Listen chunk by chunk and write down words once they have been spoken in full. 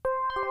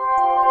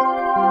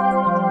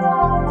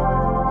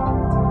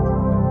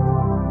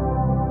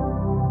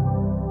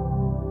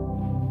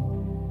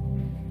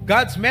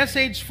God's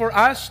message for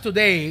us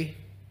today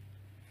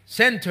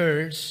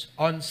centers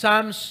on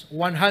Psalms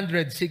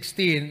 116,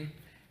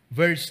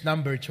 verse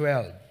number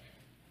 12.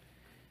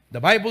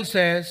 The Bible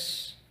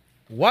says,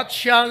 "What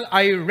shall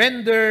I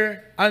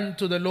render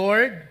unto the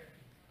Lord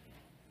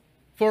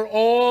for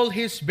all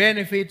His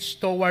benefits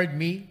toward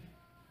me?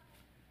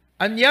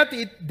 Anyat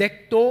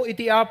dekto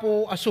iti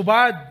apo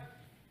asubad,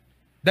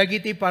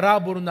 dagiti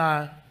parabor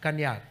na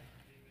kanyat."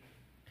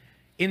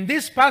 In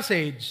this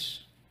passage,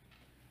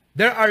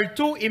 there are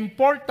two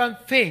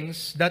important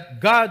things that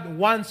God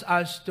wants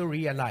us to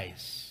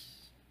realize.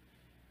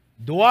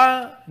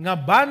 Dua nga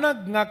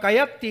banag nga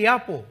kayat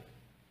tiyapo,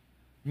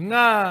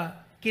 nga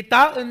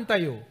kitaan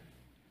tayo,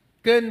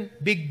 ken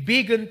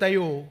bigbigan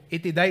tayo,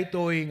 iti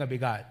daytoy nga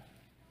bigat.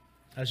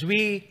 As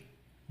we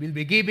will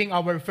be giving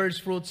our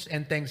first fruits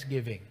and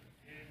thanksgiving.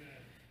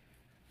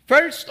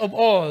 First of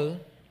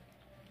all,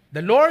 the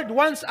Lord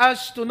wants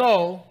us to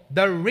know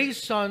the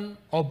reason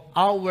of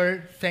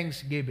our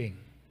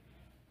thanksgiving.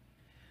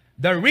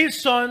 The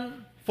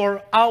reason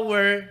for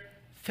our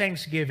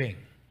thanksgiving.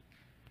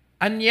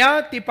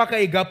 Anya ti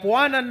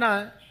pakaigapuanan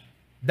na,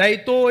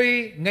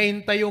 daytoy ngayon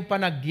tayo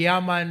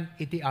panagyaman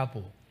iti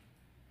Apo.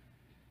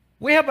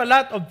 We have a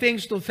lot of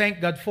things to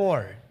thank God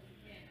for.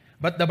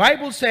 But the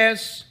Bible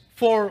says,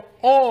 for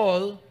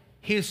all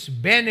His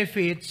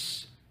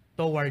benefits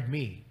toward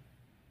me.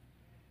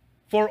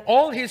 For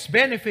all His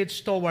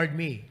benefits toward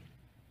me.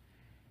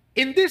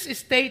 In this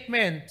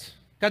statement,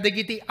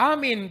 kadagiti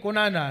amin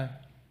kunana,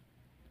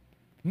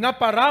 nga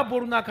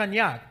parabor na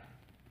kanyat,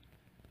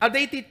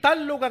 aday iti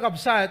talo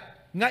kakabsat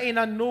nga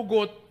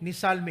inanugot ni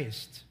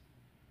psalmist.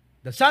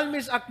 The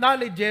psalmist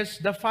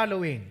acknowledges the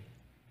following.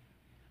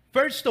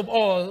 First of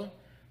all,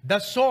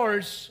 the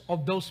source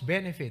of those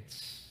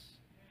benefits.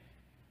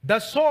 The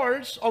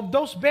source of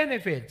those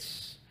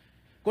benefits.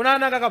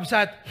 Kuna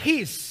nakakabsat,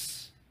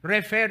 His,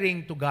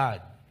 referring to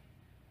God.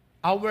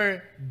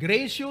 Our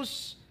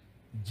gracious,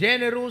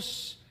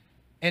 generous,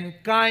 and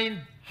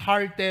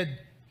kind-hearted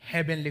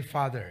Heavenly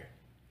Father.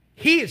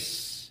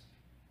 His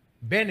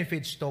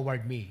benefits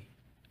toward me.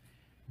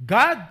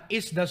 God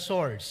is the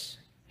source.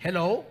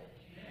 Hello?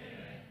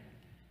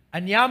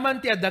 Anyaman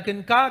ti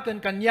adaken ka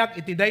ken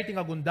kanyak iti daytoy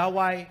nga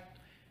gundaway,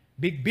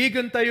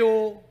 bigbigan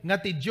tayo nga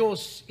ti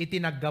Dios iti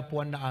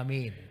naggapuan na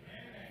amin.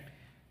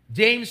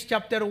 James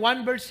chapter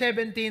 1 verse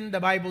 17, the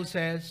Bible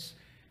says,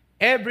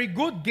 "Every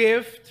good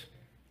gift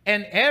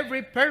and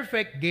every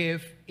perfect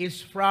gift is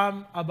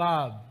from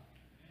above,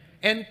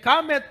 and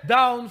cometh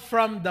down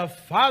from the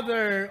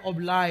Father of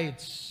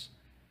lights,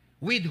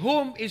 with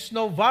whom is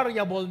no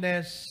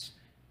variableness,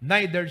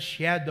 neither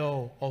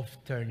shadow of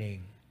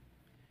turning."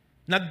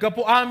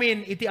 Naggapo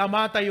amin iti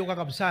ama tayo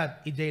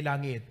kakabsat, ijay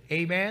langit.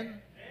 Amen?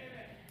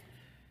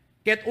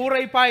 Ket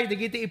uray pay,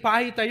 digiti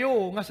ipahi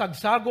tayo, nga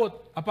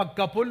sagsagot,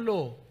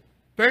 apagkapullo,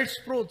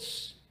 first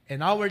fruits,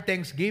 and our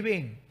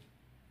thanksgiving.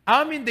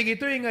 Amin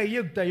digito'y nga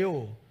iyag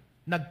tayo,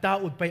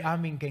 nagtaod pa'y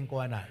aming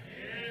kengkuanan.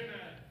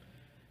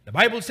 The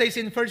Bible says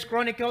in 1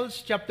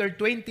 Chronicles chapter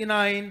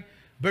 29,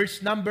 verse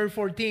number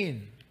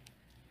 14.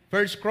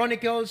 1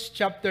 Chronicles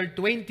chapter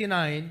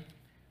 29,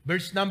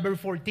 verse number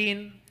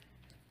 14.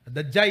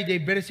 Dadjay jay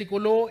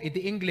bersikulo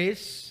iti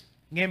English,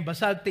 ngem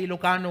basag ti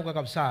Ilocano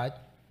kakabsat,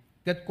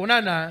 ket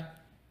kunana,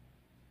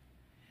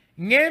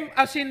 ngem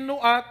asin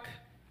nuak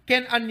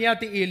ken anya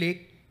ti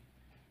ilik,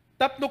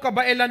 tapno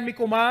kabaelan mi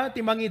kuma ti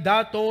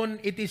mangidaton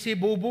iti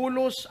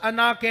sibubulos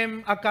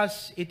anakem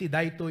akas iti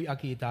daytoy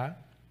akita.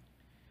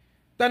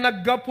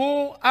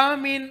 Tanaggapo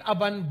amin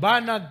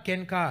abanbanag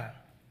ken ka,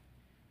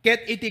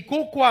 ket iti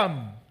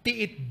kukwam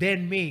ti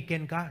itden mi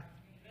ken ka.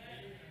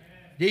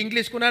 The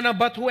English kunana,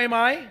 but who am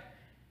I?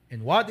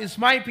 And what is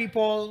my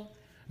people,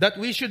 that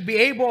we should be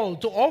able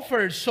to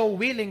offer so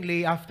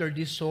willingly after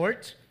this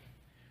sort?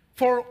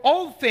 For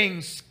all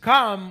things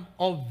come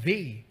of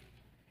thee,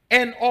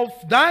 and of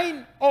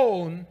thine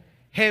own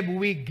have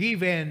we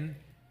given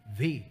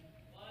thee.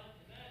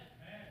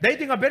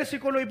 Dahiti nga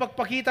bersikulo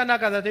ipagpakita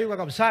na kadatayo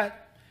kakabsat,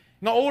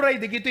 nga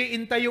oray digito'y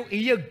intayo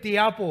iyag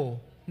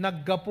tiyapo,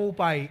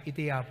 naggapupay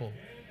itiyapo.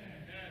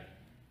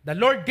 The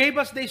Lord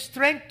gave us the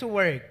strength to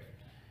work.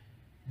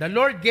 The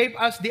Lord gave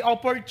us the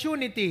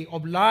opportunity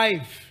of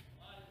life.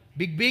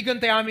 Bigbigan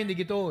tayo amin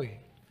digito'y.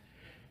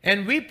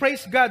 And we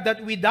praise God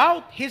that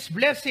without His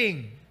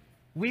blessing,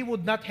 we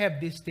would not have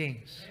these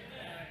things.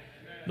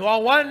 No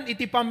awan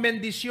iti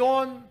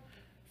pambendisyon,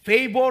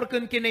 favor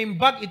ken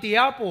kinaimbag iti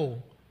apo,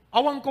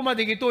 awan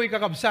kumadigito'y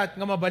kakabsat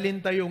nga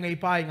mabalin tayo nga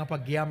ipay nga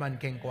pagyaman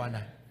ken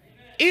kuana.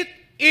 It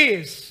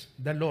is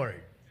the Lord.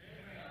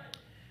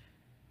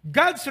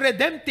 God's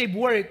redemptive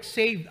work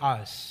saved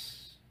us.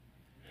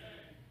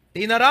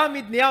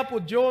 Tinaramid niya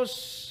po Diyos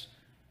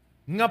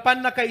nga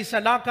pan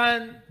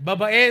nakaisalakan,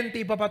 babaen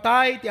ti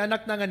papatay, ti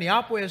anak na nga ni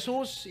Apo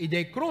Jesus,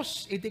 iti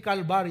krus, iti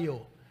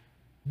kalbaryo,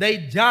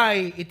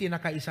 dayjay iti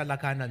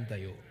nakaisalakanan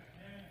tayo.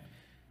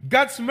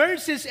 God's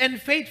mercies and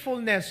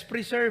faithfulness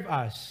preserve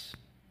us.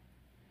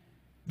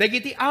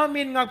 Dagiti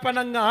amin nga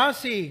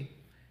panangaasi,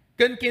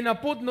 ken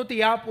kinapudno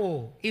ti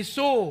Apo,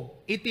 isu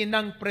iti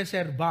nang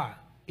preserba,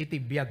 iti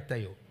biyag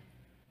tayo.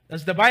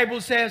 As the Bible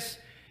says,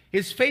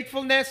 His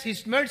faithfulness,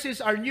 His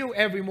mercies are new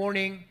every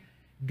morning.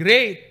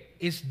 Great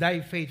is thy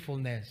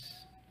faithfulness.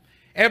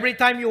 Every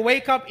time you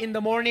wake up in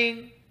the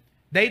morning,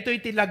 daytoy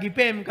ti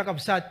lagipem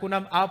kakabsat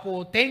kunam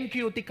apo, thank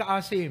you ti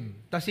kaasim,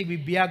 tasi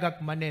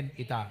bibiyagak manen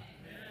ita.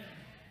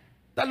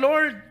 The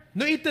Lord,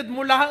 no ited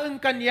mulaang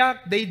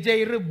kanyak,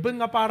 dayjay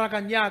rebeng nga para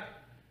kanyak,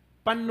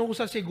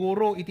 panusa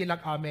siguro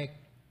itilak amek.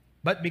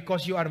 But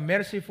because you are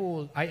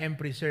merciful, I am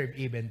preserved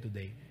even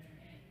today.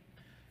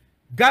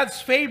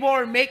 God's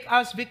favor make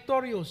us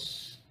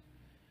victorious.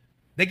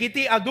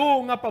 Dagiti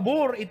adu nga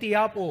pabor iti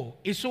apo,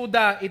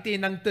 isuda iti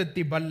nangted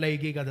ti balay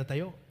kada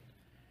tayo.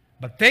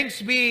 But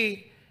thanks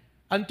be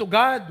unto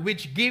God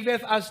which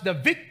giveth us the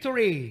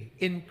victory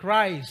in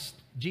Christ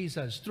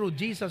Jesus, through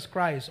Jesus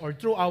Christ, or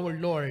through our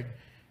Lord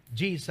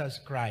Jesus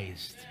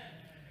Christ.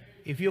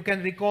 If you can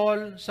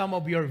recall some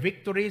of your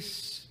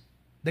victories,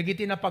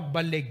 dagiti na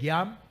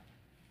pagbaligyam,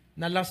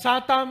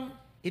 nalasatam,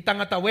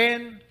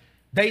 itangatawen,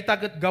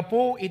 daytagat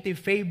gapo iti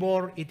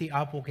favor iti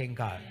apo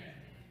kengka.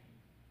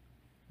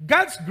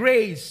 God's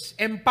grace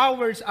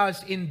empowers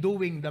us in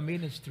doing the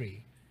ministry.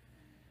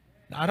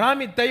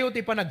 Naaramid tayo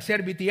ti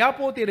panagserbi ti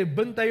apo, ti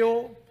rebeng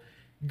tayo,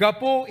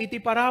 gapo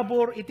iti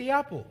parabor iti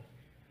apo.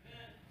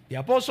 The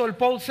Apostle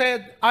Paul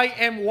said, I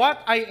am what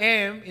I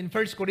am in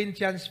 1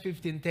 Corinthians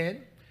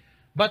 15:10,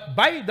 but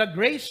by the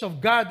grace of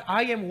God,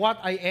 I am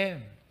what I am.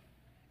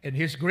 And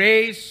His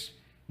grace,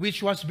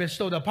 which was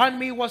bestowed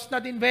upon me, was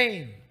not in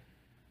vain.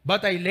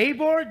 But I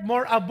labored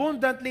more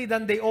abundantly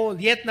than they all,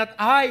 yet not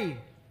I,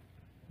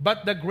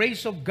 but the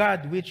grace of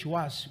God which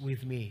was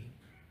with me.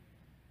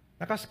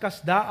 Nakaskas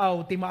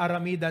daaw ti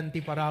maaramidan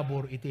ti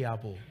parabor iti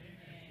apo.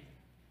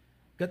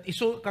 Kat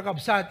iso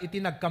kakabsat iti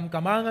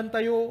nagkamkamangan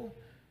tayo,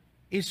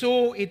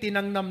 iso iti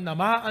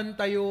nangnamnamaan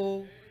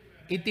tayo,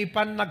 iti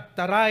pan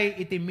nagtaray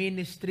iti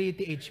ministry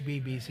ti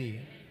HBBC.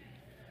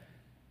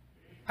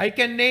 I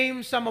can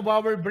name some of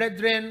our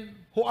brethren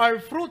who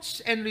are fruits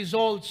and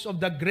results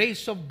of the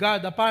grace of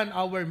God upon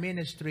our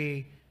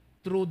ministry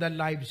through the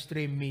live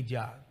stream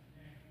media.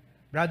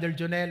 Brother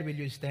Jonel, will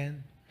you stand?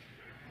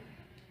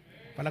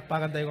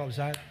 Palakpakan tayo,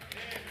 kakabsat.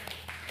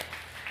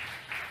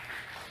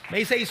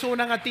 May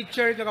isa-isuna nga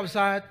teacher,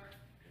 kakabsat,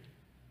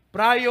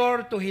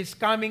 prior to his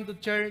coming to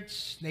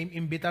church, named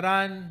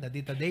imbitaran, na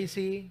Tita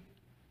Daisy,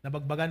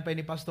 nabagbagan pa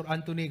ni Pastor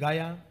Anthony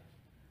Gaya.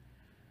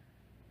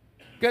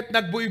 Kat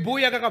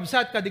nagbuy-buya,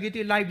 kakabsat,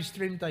 kadigiti live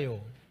stream tayo.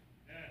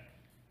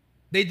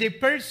 Did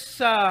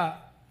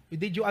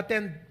you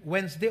attend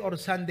Wednesday or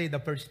Sunday the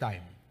first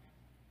time?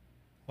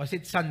 Was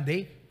it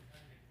Sunday?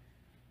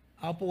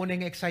 Apo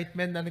unang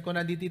excitement na ko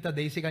nandito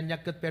taday si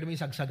kanyak kat permi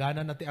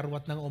sagsagana na ti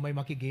arwat ng umay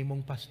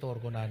makigimong pastor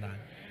ko nanan.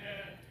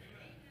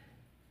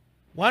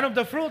 One of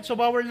the fruits of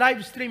our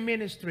live stream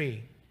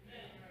ministry.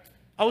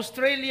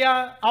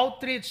 Australia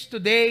outreach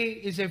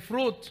today is a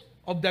fruit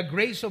of the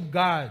grace of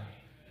God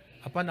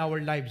upon our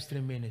live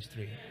stream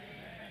ministry.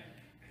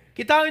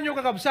 Kitaan nyo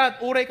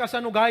kakabsat, uray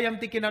kasanugayam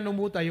ti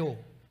kinanumu tayo.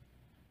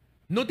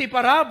 No ti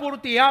parabor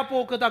ti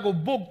apo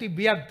katagubog ti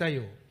biyag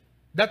tayo.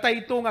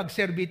 Datay itong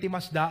agserbi ti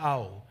mas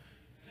daaw.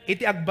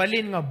 Iti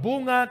agbalin nga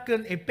bunga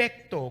ken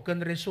epekto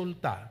ken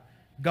resulta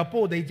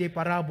gapo dayjay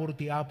parabor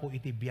ti apo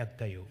iti biag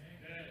tayo.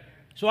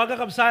 So aga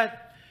kapsat,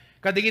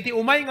 kadigiti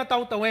umay nga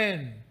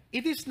tawtawen,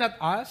 it is not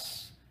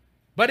us,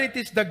 but it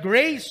is the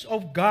grace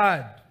of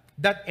God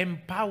that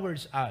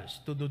empowers us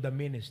to do the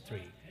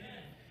ministry.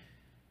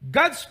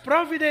 God's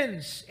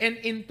providence and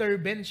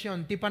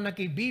intervention ti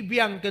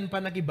panakibibiyang ken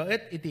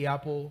panakibaet iti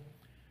apo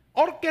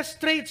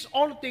orchestrates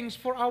all things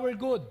for our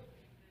good.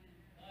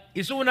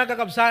 Isuna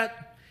kakabsat,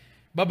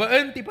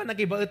 babaan ti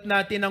panagibaet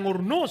natin ang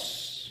urnos.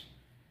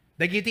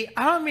 Dagiti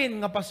amin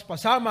nga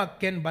paspasamak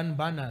ken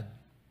banbanad.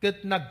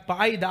 Ket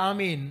nagpaay da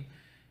amin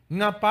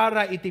nga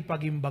para iti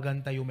pagimbagan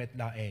tayo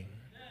metlaeng.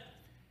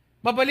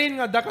 Mabalin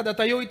nga dakada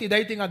tayo iti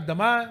dayti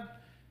ngagdama.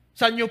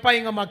 Sanyo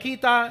pay nga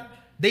makita,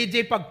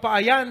 dayjay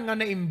pagpaayan nga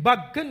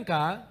naimbag ken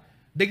ka,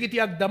 dagiti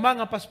agdama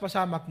nga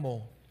paspasamak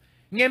mo.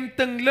 Ngem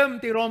tenglem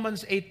ti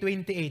Romans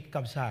 8:28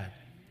 kabsat.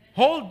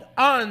 Hold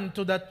on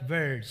to that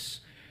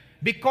verse.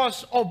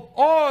 Because of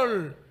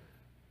all,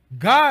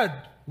 God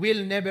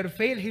will never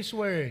fail His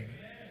word.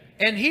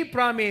 And He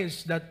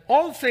promised that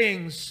all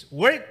things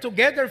work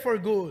together for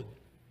good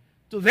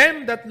to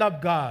them that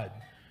love God,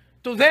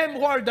 to them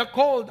who are the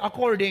called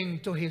according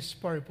to His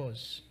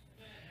purpose.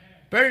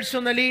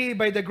 Personally,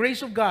 by the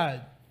grace of God,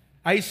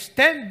 I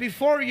stand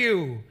before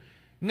you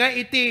nga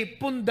iti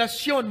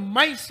pundasyon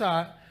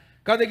maysa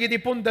kadagiti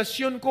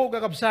pundasyon ko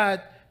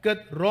kakabsat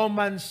ket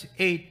Romans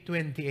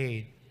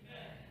 8:28.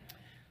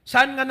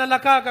 Saan nga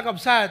nalaka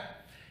kakabsat?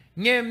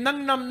 Ngem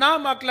nang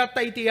namnamak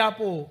latay ti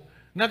apo,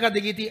 nga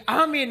kadigiti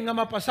amin nga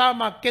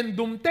mapasamak ken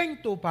dumteng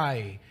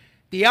tupay.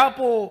 Ti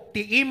apo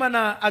ti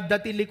imana at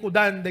dati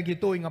likudan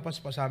dagitoy nga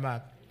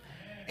paspasamak.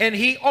 And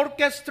He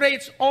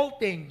orchestrates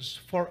all things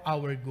for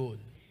our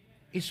good.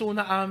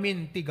 Isuna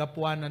amin ti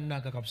gapuanan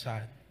na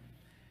kakabsat.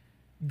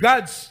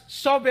 God's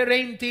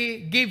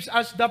sovereignty gives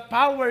us the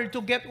power to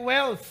get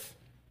wealth.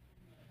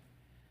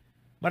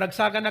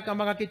 Maragsakan na ka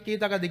mga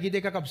kitkita, kadigiti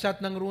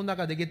kakabsat ng runa,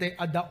 kadigiti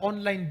ada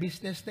online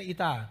business na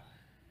ita.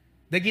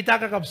 Dagita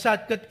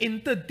kakabsat, kat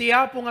inted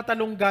tiyapo nga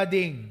talong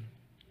gading,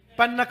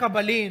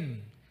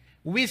 panakabalin,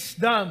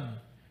 wisdom,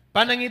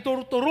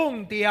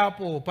 panangiturturong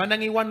tiyapo,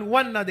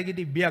 panangiwanwan na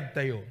dagiti biyag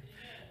tayo.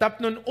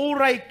 Tapnon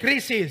uray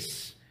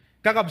krisis,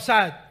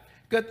 kakabsat,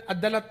 kat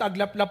adalat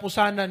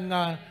aglaplapusanan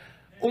nga,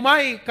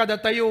 umay kada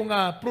tayo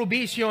nga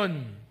provision,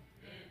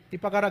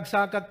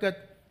 ipakaragsakat kat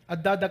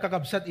adada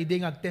kakabsat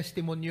idi nga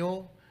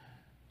testimonyo,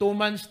 2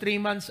 months, 3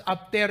 months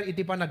after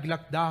iti pa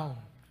nag-lockdown.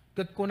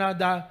 Kat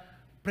kunada,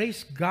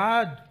 praise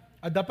God,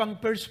 ada pang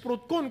first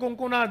fruit kung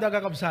kunada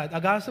kakabsat,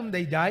 agasam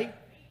dayday,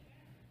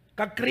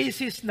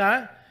 kakrisis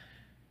na,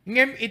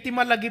 ngem iti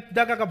malagip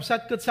da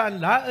kakabsat kat saan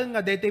laeng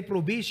nga daytay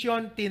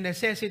provision, ti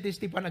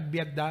necessities ti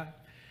panagbiagda,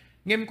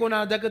 ngem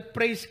kunada kat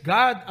praise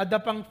God, ada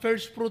pang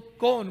first fruit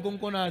kung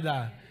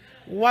kunada.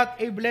 What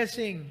a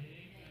blessing!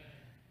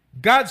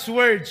 God's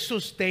word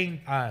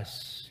sustained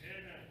us.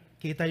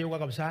 Kita yung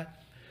kakabsat?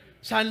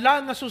 Saan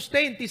lang nga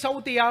sustain? Ti sa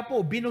utiapo,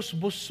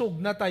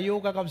 binusbusog na tayo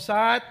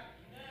kakabsat.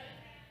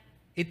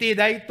 Iti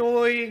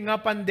daytoy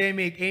nga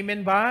pandemic.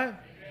 Amen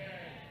ba?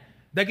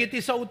 Dagiti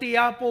sa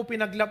utiapo,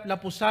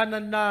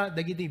 pinaglaplapusanan na,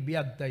 dagiti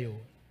biyag tayo.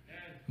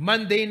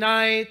 Monday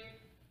night,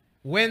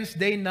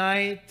 Wednesday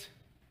night,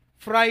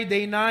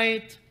 Friday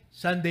night,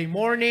 Sunday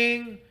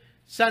morning,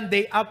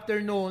 Sunday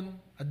afternoon,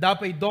 at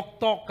dapay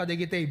doktok,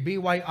 kadagiti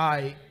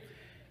BYI,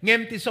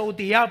 ngem ti sa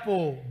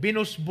utiapo,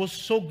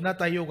 binusbusog na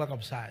tayo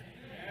kakabsat.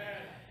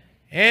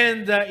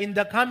 And in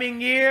the coming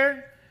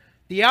year,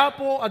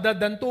 tiapo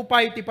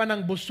adadantupay ti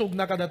panang busog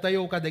na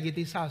kadatayo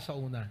kadagiti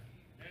sasauna.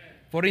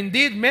 For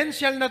indeed, men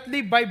shall not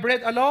live by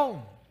bread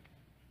alone.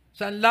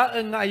 Saan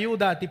laeng nga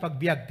ayuda ti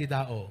pagbiag ti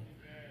tao.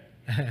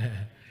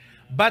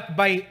 But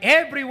by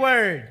every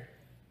word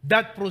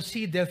that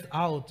proceedeth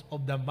out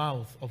of the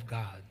mouth of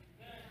God.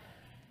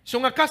 So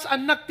nga kas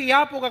anak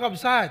tiapo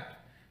kakabsat,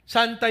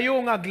 saan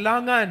tayo nga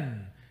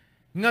aglangan,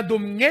 nga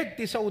dumngeg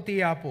ti sa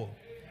utiapo.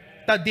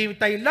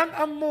 Tadimtay lang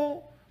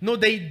amo, no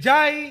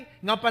dayjay,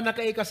 nga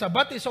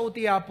panakaikasabat ti sa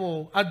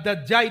utiapo, at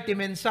dadjay ti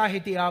mensahe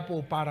ti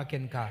apo para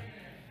ken ka.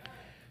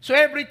 So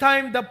every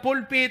time the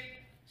pulpit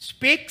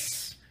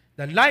speaks,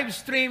 the live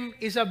stream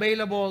is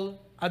available,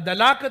 at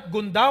dalakat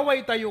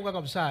gundaway tayo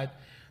kakabsat,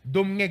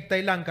 dumngeg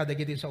tay lang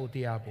kadagiti sa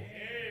utiapo.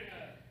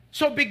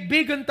 So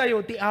bigbigan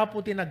tayo, ti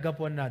apo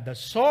tinaggapuan na, the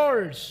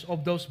source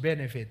of those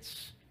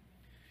benefits.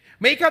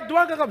 May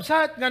ikadwa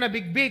kakabsat nga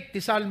nabigbig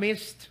ti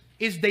psalmist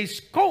is the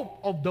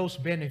scope of those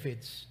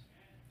benefits.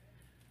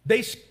 The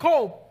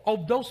scope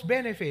of those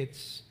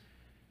benefits.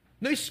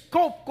 No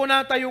scope ko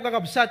na tayo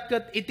kakabsat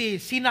kat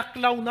iti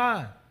sinaklaw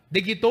na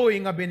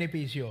digitoy nga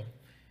benepisyo.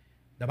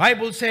 The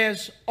Bible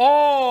says,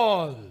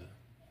 all.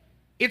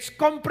 It's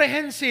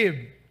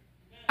comprehensive.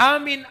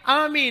 Amin,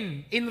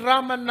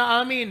 inraman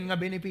na amin nga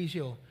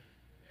benepisyo.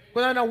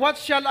 Kuna na, what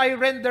shall I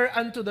render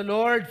unto the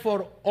Lord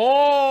for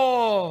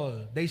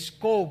all? The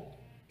scope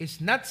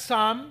is not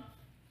some,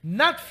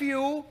 not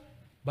few,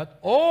 but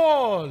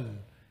all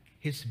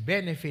His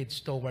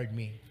benefits toward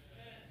me.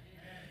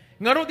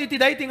 Ngarot iti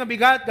dayti nga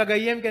bigat,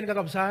 gagayem ken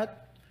kakabsat,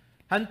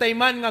 hantay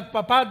man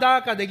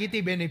ngagpapada kadagiti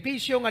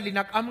benepisyo nga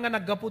linakam nga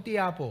naggaputi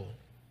apo.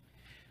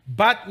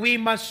 But we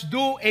must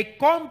do a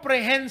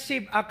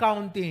comprehensive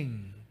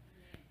accounting,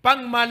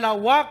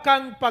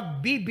 pangmalawakang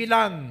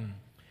pagbibilang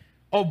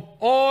of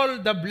all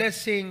the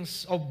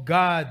blessings of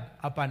God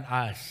upon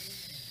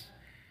us.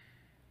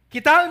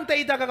 Kitaan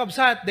tayo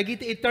kakabsat,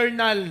 dagiti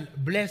eternal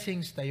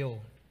blessings tayo.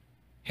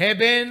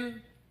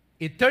 Heaven,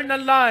 eternal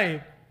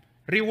life,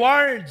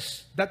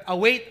 rewards that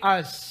await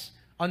us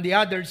on the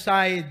other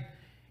side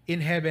in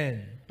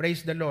heaven.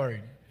 Praise the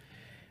Lord.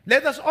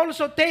 Let us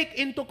also take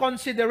into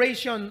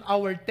consideration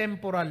our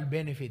temporal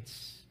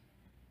benefits.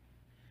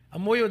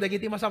 Amuyo,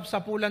 dagiti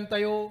masapsapulan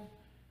tayo,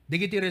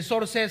 dagiti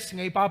resources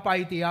nga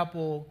ipapay ti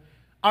Apo,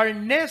 are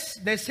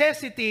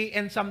necessity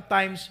and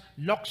sometimes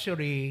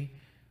luxury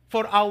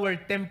for our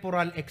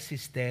temporal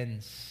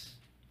existence.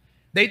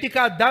 Dayti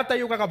kaadda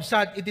tayo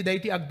kakabsat, iti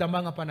dayti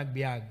agdama nga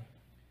panagbiag.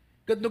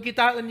 Kat no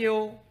kitaan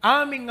nyo,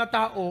 aming nga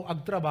tao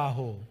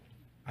agtrabaho,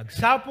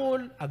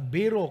 agsapol,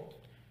 agbirok,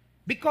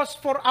 because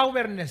for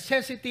our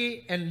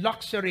necessity and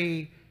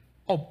luxury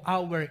of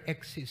our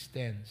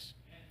existence.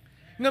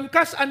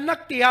 Ngamkas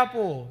anak ti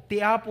Apo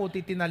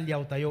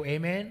titinalyaw tayo.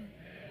 Amen?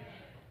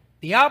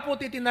 Ti Apo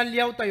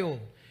titinalyaw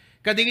tayo.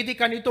 Kadigiti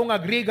kanito nga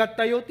agrigat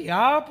tayo, ti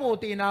Apo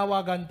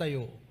tinawagan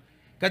tayo.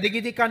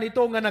 Kadigiti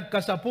kanito nga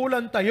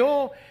nagkasapulan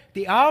tayo,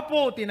 ti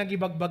Apo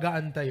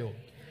tinagibagbagaan tayo.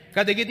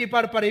 Kadigiti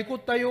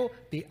parparikot tayo,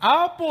 ti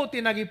Apo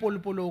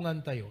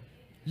tinagipulpulungan tayo.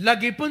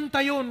 Lagipon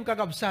tayon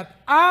kakabsat.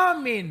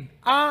 Amen.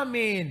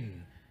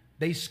 Amen.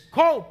 The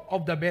scope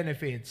of the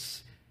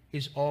benefits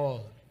is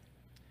all.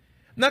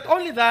 Not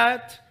only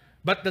that,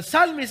 but the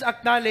psalmist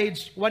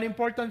acknowledged one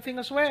important thing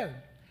as well.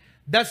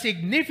 The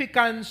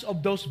significance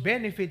of those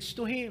benefits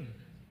to him.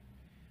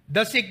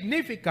 The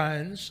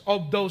significance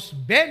of those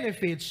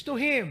benefits to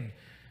him.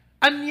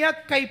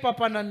 Anyat kay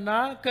papanan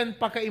na kan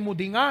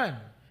pakaimudingan.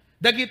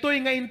 Dagitoy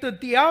nga inted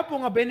ti Apo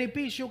nga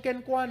benepisyo ken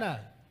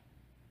kuana.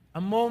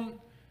 Amom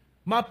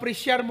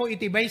maapresyar mo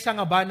iti maysa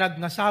nga banag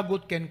nga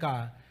sagot ken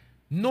ka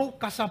no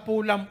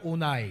kasapulam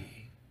unay.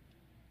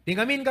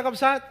 Tingamin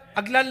kakabsat,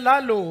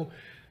 aglanlalo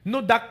no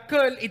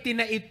dakkel iti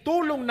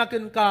naitulong na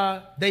ken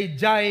ka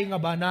dayjay nga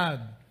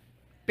banag.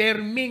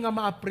 Permi nga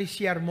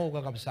maapresyar mo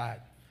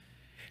kakabsat.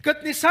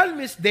 Ket ni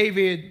Psalmist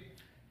David,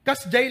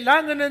 kas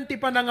jaylanganen ti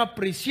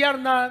panangapresyar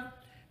na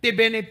ti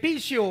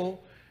benepisyo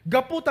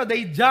gaputa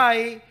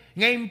dayjay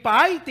nga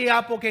impaay ti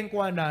Apo ken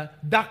kuana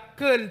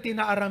dakkel ti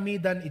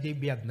naaramidan iti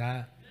biag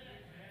na.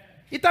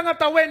 Ita nga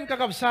tawen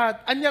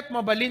kakabsat, anyat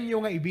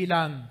mabalinyo nga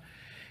ibilang.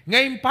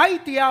 Ngayon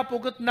pa'y tiyapo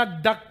kat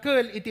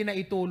nagdakkel iti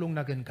naitulong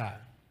na ka.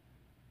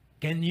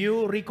 Can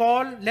you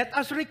recall? Let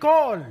us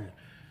recall.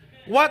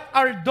 What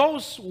are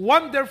those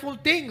wonderful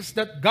things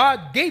that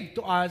God gave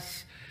to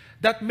us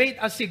that made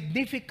a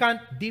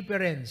significant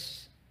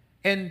difference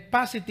and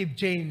positive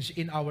change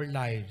in our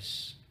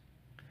lives?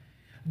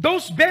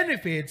 Those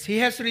benefits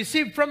He has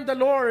received from the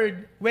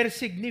Lord were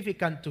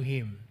significant to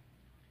Him.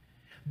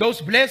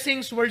 Those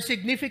blessings were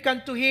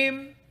significant to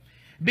Him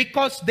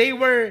because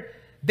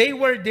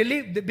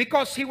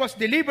because He was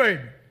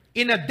delivered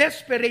in a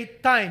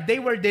desperate time.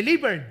 They were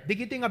delivered,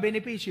 digiti nga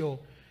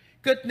benepisyo,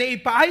 ket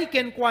naipaay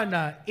ken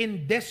kuana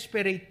in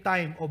desperate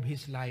time of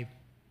His life.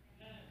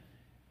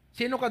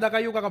 Sino kada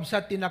kayo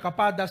kakabsat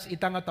tinakapadas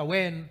itang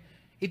atawen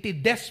iti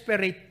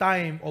desperate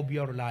time of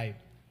your life?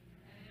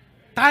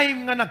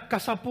 Time nga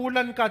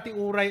nagkasapulan ka ti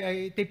uray ay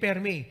ti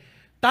permi.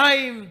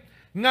 Time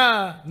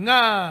nga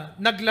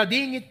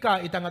nagladingit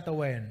ka itang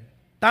atawen.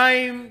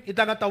 Time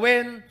itang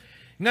atawen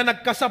nga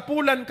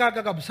nagkasapulan ka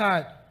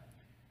kakabsat.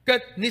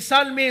 Ket ni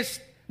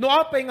Psalmist, no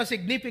apay nga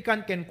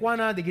significant ken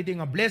kuana, digiti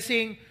nga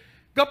blessing,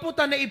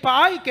 kaputa na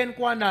ipaay ken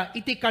kuana,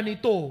 iti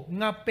kanito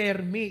nga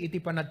permi iti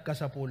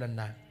panagkasapulan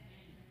na.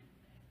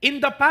 In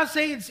the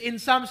passage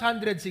in Psalms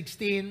 116,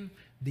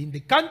 in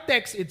the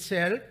context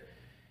itself,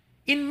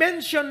 in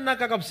mention na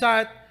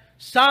kakabsat,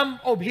 some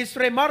of His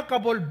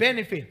remarkable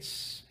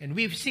benefits. And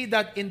we see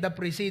that in the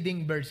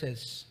preceding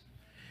verses.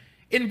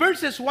 In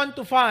verses 1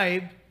 to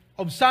 5,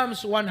 of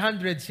Psalms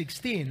 116,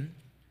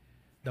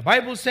 the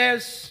Bible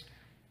says,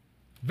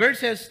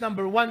 verses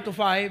number 1 to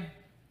 5,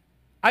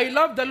 I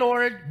love the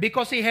Lord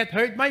because He hath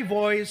heard my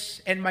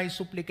voice and my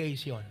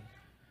supplication.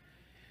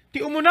 Ti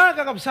umuna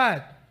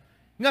kakabsat,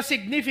 nga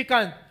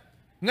significant,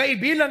 nga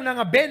ibilang na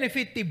nga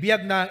benefit ti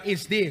biyag na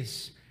is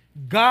this,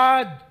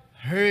 God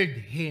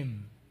heard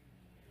him.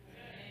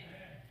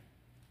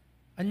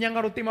 Anya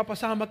nga ruti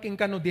mapasamak ing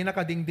kano di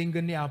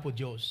nakadingdinggan ni Apo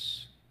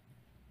Diyos.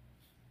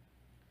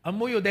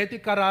 Amuyo, dito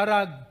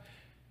kararag,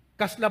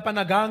 kasla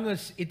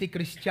panagangas iti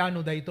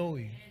Kristiyano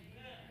daytoy.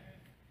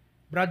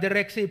 Brother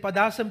Rexy,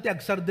 padasam ti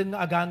agsardeng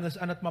nga agangas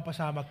anat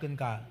mapasamak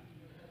ka.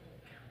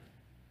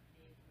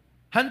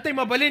 Hantay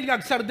mabalin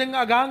nga agsardeng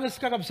nga agangas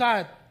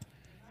kakabsat.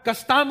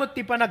 Kastamot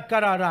ti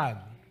panagkararag.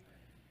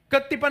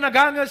 Kat ti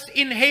panagangas,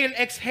 inhale,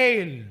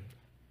 exhale.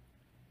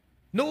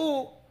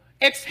 No,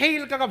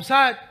 exhale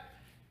kakabsat.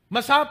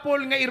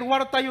 Masapol nga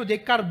irwar tayo di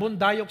carbon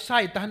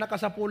dioxide, tahan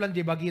nakasapulan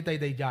di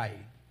bagitay dayjay.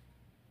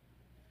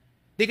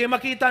 Di kayo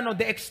makita, no,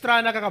 the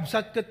extra na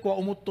kakabsat kat ko,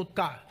 umutot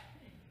ka.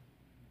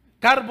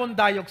 Carbon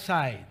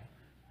dioxide.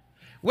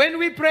 When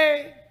we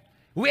pray,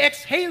 we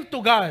exhale to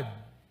God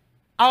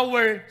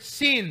our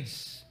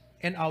sins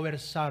and our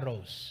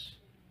sorrows.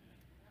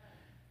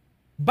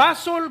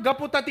 Basol,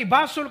 gaputati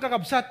basol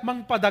kakabsat,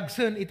 mang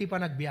padagsen iti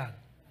panagbiag.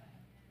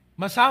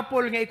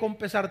 Masapol nga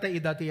ikumpesar tayo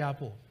idati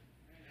Apo.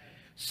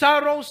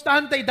 Sorrows,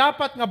 tahantay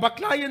dapat nga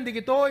baklayan di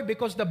gitoy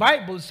because the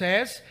Bible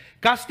says,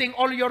 casting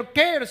all your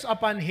cares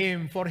upon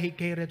Him, for He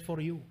cared for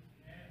you.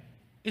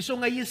 Iso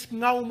nga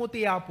yisngaw mo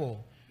ti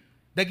Apo,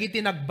 dagiti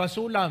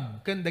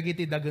nagbasulam, ken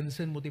dagiti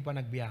dagansen mo ti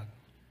panagbiag.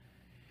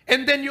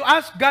 And then you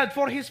ask God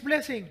for His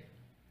blessing.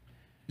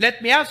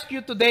 Let me ask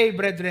you today,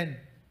 brethren,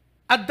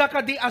 adda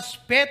ka di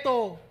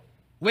aspeto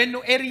when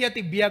no area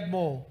ti biag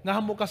mo, nga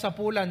hamo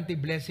kasapulan ti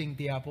blessing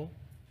ti Apo?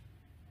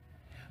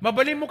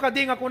 Mabalin mo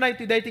kadi nga kunay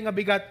ti dayti nga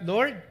bigat,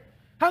 Lord,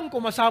 hang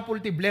ko masapul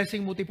ti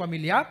blessing mo ti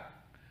pamilya?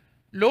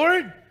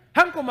 Lord,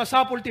 hang ko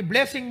masapul ti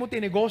blessing mo ti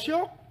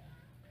negosyo?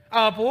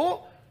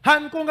 Apo,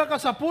 hang ko nga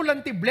kasapulan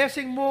ti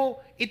blessing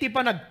mo iti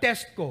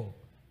panagtest ko.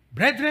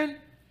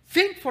 Brethren,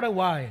 think for a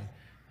while.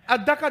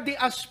 Adda ka di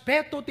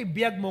aspeto ti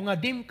biag mo nga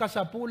dim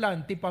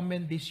kasapulan ti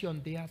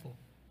pamendisyon ti Apo.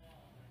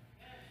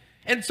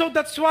 And so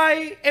that's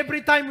why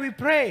every time we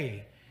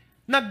pray,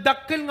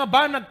 nagdakkel nga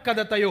ba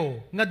nagkada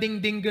tayo, nga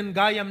dingdinggan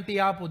gayam ti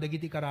Apo,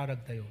 dagiti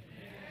kararag tayo.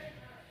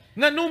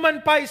 Nga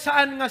numan pa'y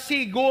saan nga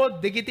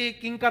sigod,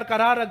 dagiti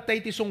kingkarkararag tayo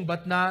ti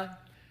sungbat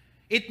na,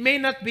 it may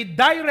not be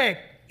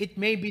direct, it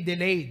may be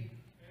delayed.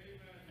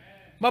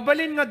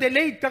 Mabalin nga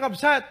delayed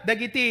kakabsat,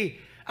 dagiti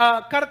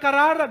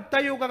karkararag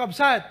tayo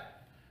kakabsat,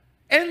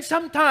 and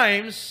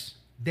sometimes,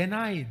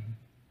 denied.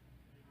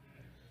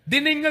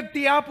 Diningag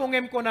ti Apo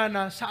ngem ko na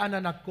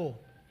saan anak ko.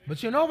 But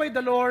you know why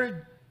the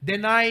Lord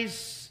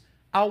denies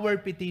our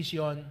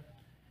petition?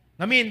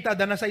 Ngamin,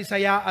 tada na sa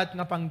isayaat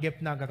nga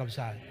panggep na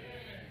kakabsat.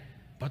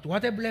 But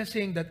what a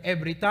blessing that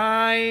every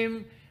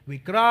time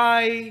we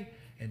cry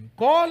and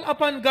call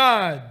upon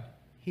God,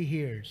 He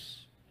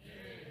hears.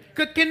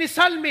 Kat kini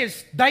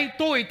Salmis,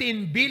 dayto iti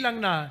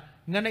inbilang na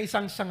nga na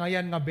isang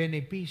sangayan nga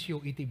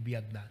benepisyo iti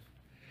biyag na.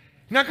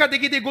 Nga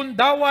kadigiti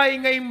gundaway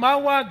nga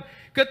imawag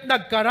kat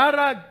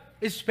nagkararag,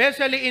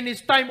 especially in his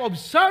time of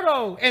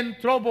sorrow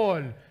and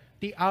trouble,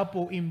 ti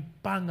Apo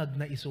impangag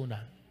na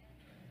isuna.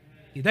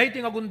 Iday ti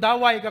nga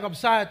gundaway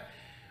kakabsat,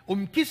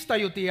 umkis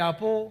tayo ti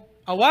Apo,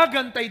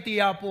 awagan tayo ti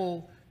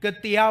Apo,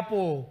 kat ti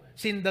Apo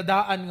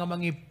sindadaan nga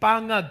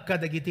mangipangag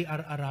kadagiti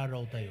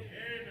ar-araraw tayo.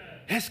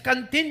 Let's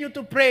continue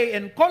to pray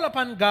and call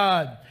upon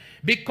God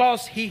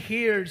because He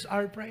hears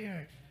our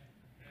prayer.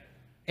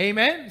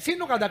 Amen?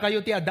 Sino kada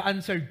kayo ti the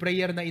answered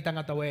prayer na itang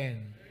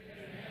atawen?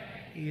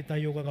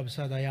 Itayo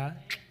kakabsat aya.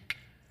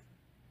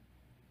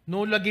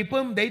 No lagi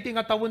pum, day ti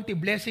nga tawon ti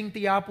blessing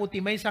ti Apo,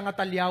 ti may sa nga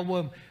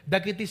talyawam,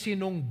 dagiti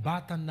sinong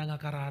batan na nga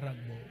kararag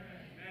mo.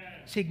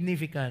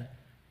 Significant.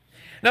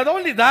 Not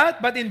only that,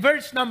 but in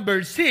verse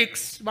number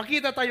 6,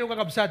 makita tayo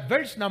kakabsat,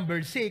 verse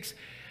number 6,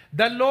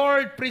 the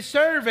Lord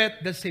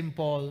preserveth the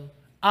simple.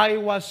 I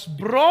was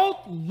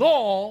brought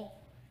low,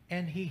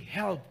 and He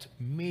helped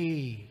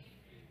me.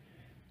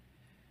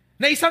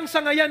 Na isang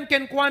sangayan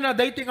kenkwana,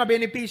 day ti nga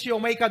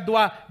benepisyo, may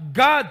kadwa,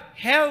 God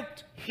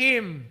helped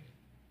him.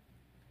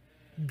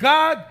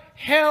 God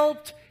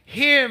helped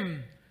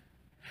him.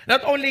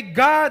 Not only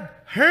God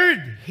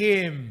heard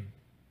him,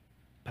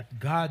 but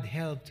God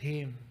helped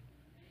him.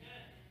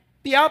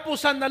 Ti Apo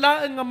san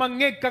nalaan nga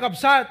mangeg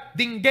kakabsat,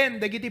 dinggen,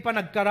 dagiti pa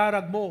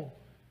nagkararag mo,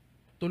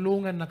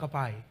 tulungan na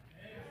kapay.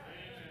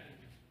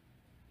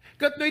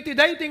 Kat no iti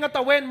dayti nga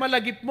tawen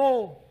malagip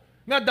mo,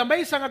 nga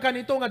damay sa nga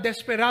kanito nga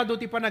desperado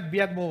ti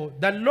panagbiag mo,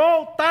 the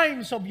low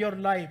times of your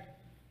life,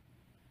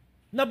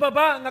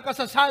 nababa nga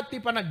kasasad ti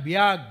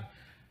panagbiag,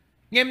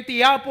 ngem ti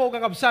Apo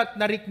kakabsat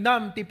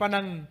nariknam ti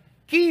panang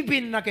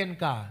kibin na ken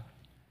ka,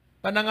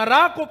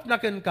 panangarakop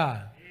na ken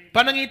ka,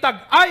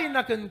 panangitag-ay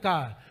na ken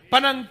ka,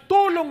 panang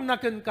tulong na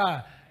ken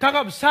ka,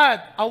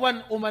 kakabsat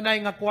awan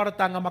umanay nga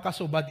kwarta nga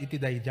makasubad iti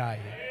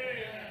dayjay.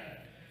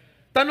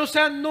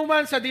 Tanusan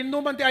numan sa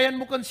dinuman ti ayan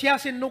mo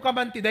konsiyasin no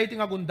kaman ti dayti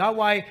nga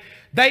gundaway,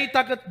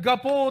 dayta ket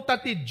gapo ta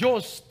ti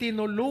Dios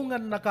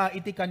tinulungan na ka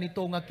iti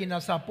kanito nga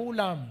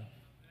kinasapulam.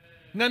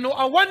 Ngano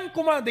awan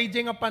kuma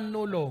dayjay nga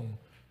panulong,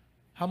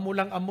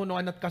 hamulang amo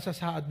no anat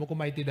kasasaad mo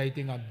kumay ti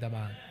dayti nga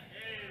agdama.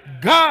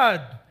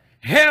 God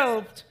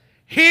helped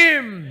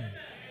him.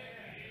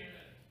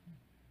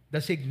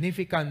 The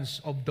significance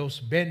of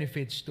those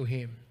benefits to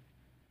him.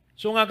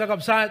 So nga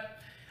kakabsat,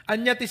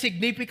 anya ti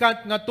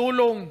significant nga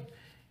tulong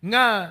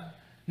nga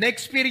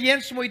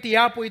na-experience mo iti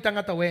Apo itang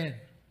atawen.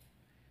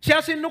 Siya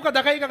sino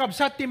kadakay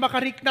kakabsat ti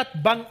makariknat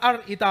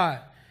bangar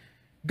ita.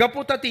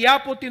 Gaputa ti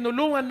Apo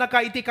tinulungan na ka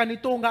iti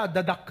kanito nga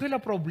dadakkel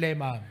a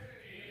problema.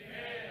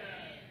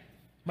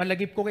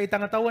 Malagip ko kay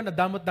itang atawan na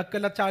damot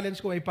dakkel a challenge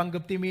ko ay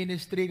panggap ti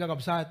ministry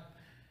kakabsat.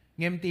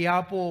 Ngem ti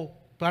Apo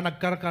pa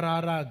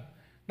nagkarkararag.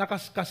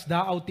 Nakaskas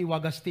daaw ti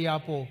wagas ti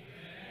Apo.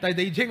 Tay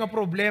dayjay nga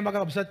problema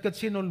kakabsat ket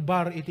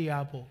sinulbar iti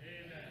Apo.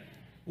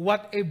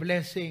 What a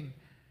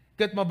blessing.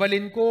 Ket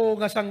mabalin ko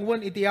nga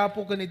sangwan iti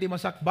Apo ken iti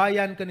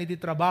masakbayan ken iti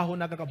trabaho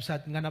na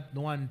kakabsat nga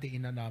napnuan ti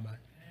inanaman.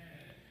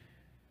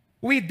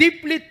 We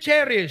deeply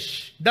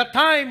cherish the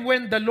time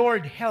when the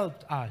Lord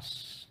helped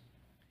us.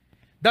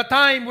 The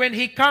time when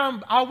He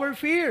calmed our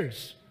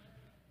fears.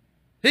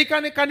 Di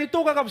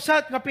kanito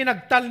kakabsat nga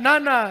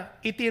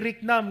pinagtalnana iti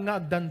riknam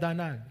nga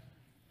agdandanan.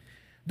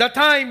 The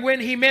time when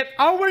He met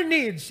our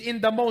needs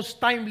in the most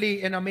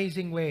timely and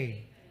amazing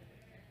way.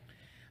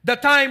 The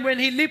time when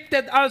He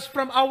lifted us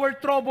from our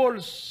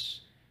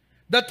troubles.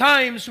 The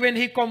times when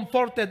He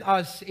comforted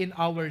us in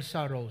our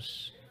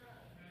sorrows.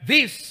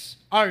 These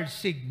are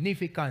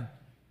significant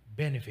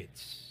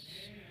benefits.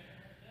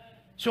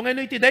 So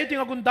ngayon iti dayti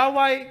nga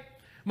gundaway,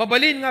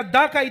 mabalin nga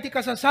daka iti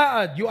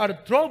kasasaad, you are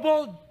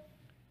troubled,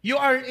 you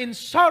are in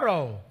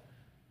sorrow,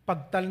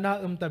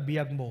 pagtalnaem ta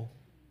biag mo.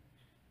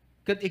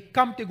 Ket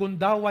ikam ti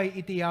gundaway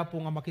iti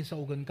Apo nga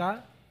makisaugan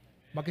ka,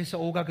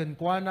 makisaugagan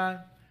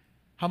kuana,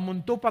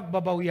 hamunto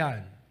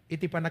pagbabawyan,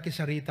 iti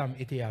panakisaritam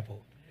iti Apo.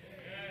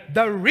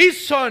 The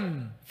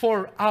reason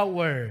for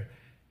our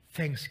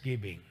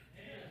thanksgiving.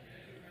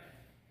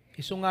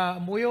 Isu nga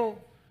muyo,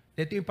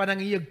 dito yung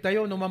panangiyag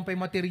tayo, numampay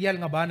material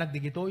nga banag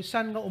digito,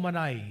 isan nga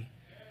umanay,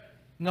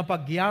 nga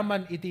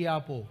pagyaman iti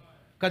Apo,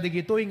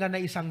 kadigitoy nga na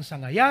isang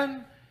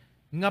sangayan,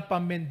 nga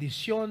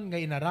pamendisyon, nga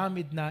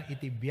inaramid na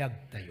iti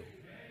biag tayo.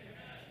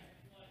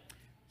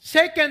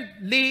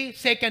 Secondly,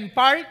 second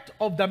part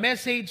of the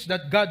message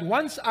that God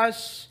wants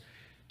us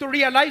to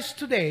realize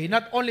today,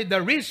 not only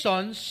the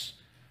reasons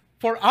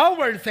for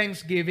our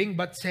thanksgiving,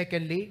 but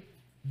secondly,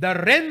 the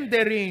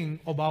rendering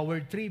of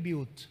our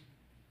tribute.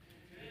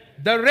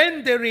 The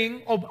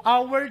rendering of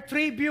our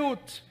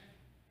tribute.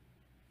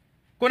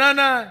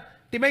 Kunana,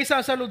 timay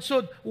sa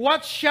saludsod,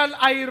 what shall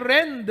I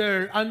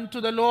render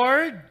unto the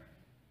Lord?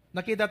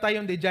 Nakita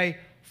tayong dijay,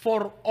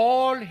 for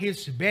all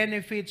His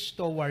benefits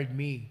toward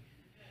me.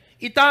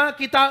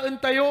 Kitaan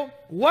tayo,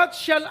 what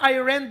shall I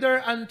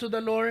render unto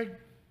the Lord?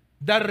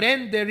 the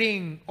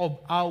rendering of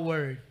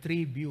our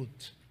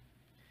tribute.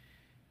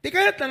 Di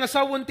kaya't nga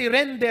sawon ti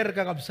render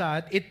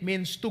kakabsat, it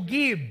means to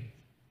give,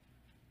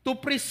 to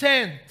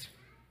present,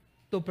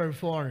 to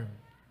perform.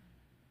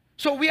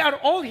 So we are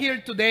all here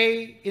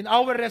today in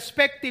our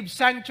respective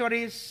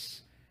sanctuaries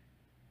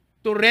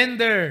to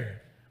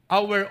render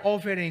our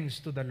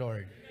offerings to the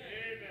Lord.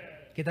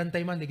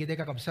 Kitantay man, di kita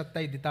kakabsat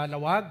tayo, di ta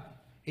lawag,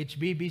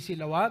 HBBC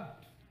lawag.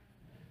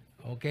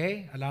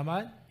 Okay,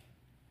 alaman?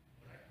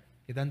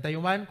 Kitantay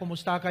man,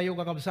 kumusta kayo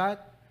kakabsat?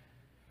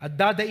 At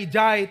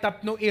dadaijay,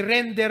 tapno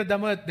i-render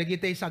damat, di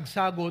kita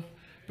sagsagot,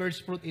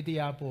 first fruit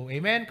itiyapo.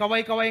 Amen?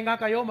 Kaway-kaway nga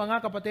kayo,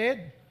 mga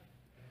kapatid.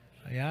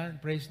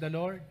 Ayan, praise the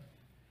Lord.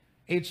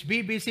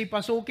 HBBC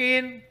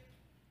pasukin,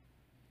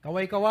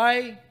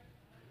 kaway-kaway.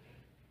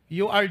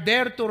 You are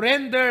there to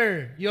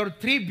render your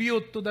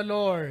tribute to the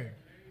Lord.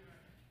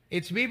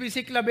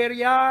 HBBC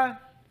Claveria,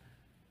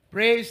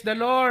 praise the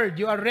Lord.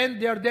 You are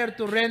there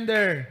to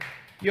render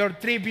your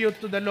tribute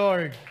to the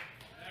Lord.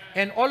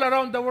 And all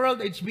around the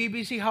world,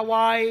 HBBC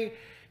Hawaii,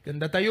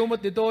 kanda tayo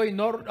mo't dito,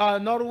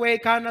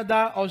 Norway,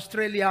 Canada,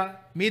 Australia,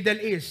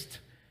 Middle East.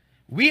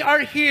 We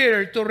are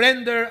here to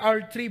render our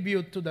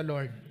tribute to the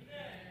Lord.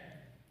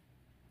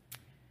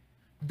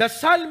 The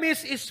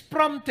psalmist is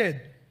prompted,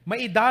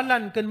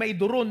 maidalan kan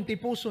maiduron ti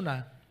puso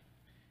na,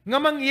 nga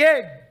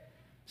mangyeg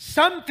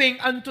something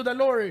unto the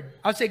Lord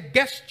as a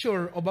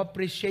gesture of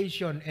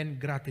appreciation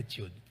and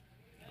gratitude.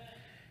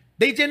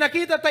 Day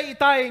nakita tayo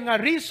itay nga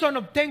reason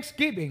of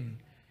thanksgiving,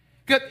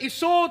 kat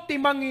iso ti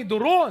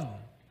mangiduron,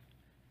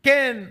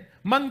 ken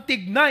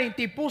mangtignay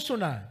ti puso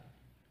na,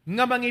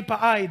 nga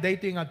mangipaay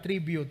dayto nga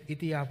tribute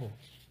itiyapo.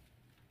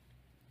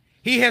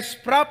 He has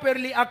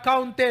properly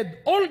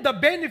accounted all the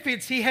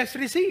benefits he has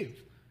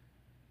received.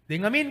 Di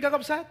ngamin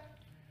kakabsat.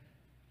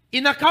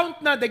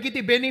 In-account na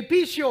dagiti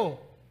benepisyo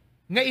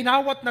nga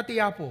inawat na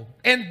tiyapo.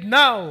 And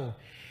now,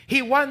 he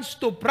wants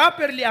to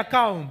properly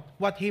account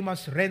what he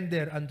must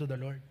render unto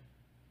the Lord.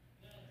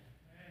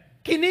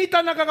 Kinita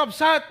na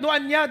kakabsat, no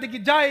anya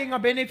digijay nga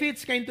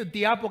benefits kayo to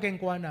tiyapo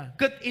keng kuana.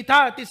 Kat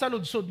ita ti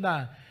saludsod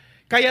na.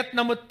 Kaya't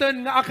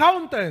namutan nga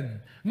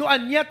accountant, no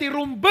anya ti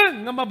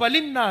rumbeng nga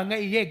mabalin na nga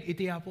iyeg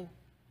itiyapo.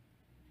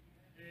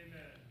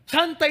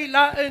 Santay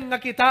laan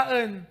nga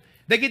kitaan,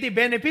 dagiti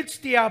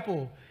benefits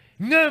tiyapo,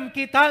 ngem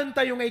kitaan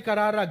tayo nga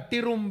ikararag,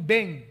 ti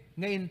rumbeng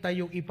nga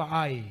intayo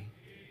ipaay.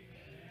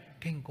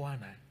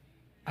 Kengkuana,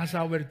 as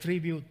our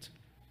tribute.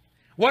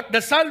 What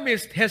the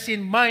psalmist has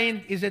in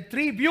mind is a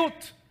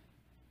tribute.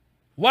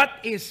 What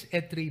is a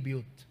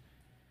tribute?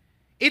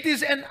 It is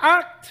an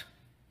act,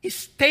 a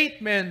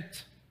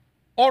statement,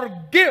 or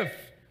gift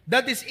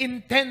that is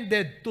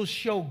intended to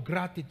show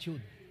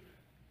gratitude.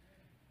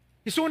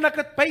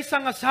 Isunakat pa'y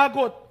nga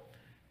sagot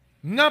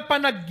nga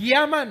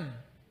panagyaman,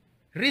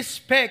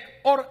 respect,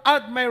 or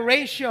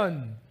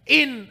admiration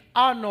in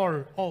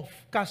honor of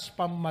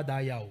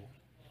kaspamadayaw.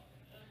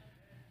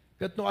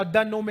 Kat no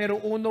addan numero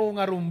 1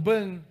 nga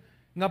rumbeng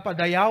nga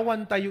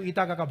padayawan tayo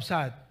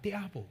itakakabsat, ti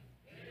Apo.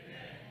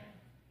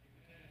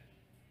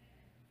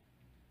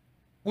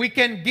 We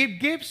can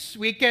give gifts,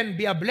 we can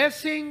be a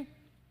blessing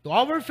to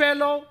our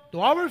fellow,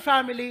 to our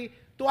family,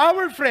 to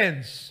our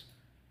friends,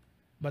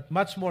 but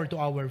much more to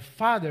our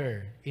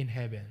Father in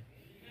heaven.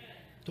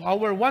 To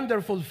our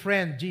wonderful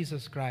friend,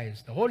 Jesus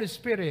Christ, the Holy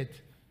Spirit.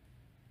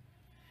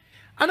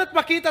 Ano't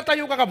makita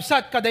tayo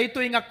kakabsat, kada ito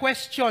yung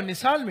question ni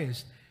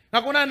Psalmist.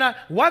 Nga kuna na,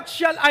 what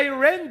shall I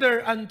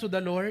render unto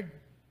the Lord?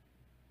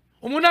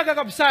 Umuna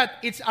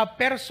kakabsat, it's a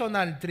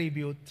personal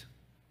tribute.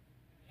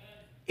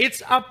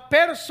 It's a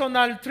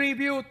personal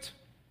tribute.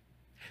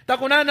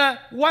 Takunana,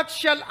 what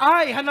shall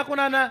I?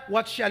 Hanakunana,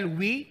 what shall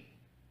we?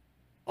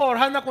 Or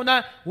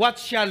hanakuna, what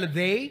shall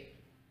they?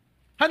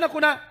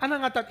 Hanakuna,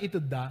 anangatat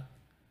itod da?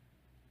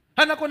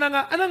 Hanakuna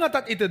nga,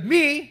 anangatat itod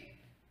me?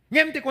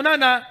 Ngemti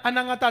kunana,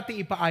 anangatat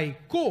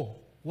ipaay ko.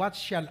 What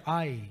shall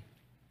I?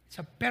 It's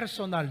a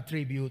personal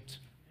tribute.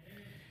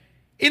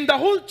 In the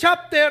whole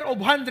chapter of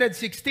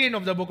 116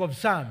 of the book of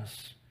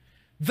Psalms,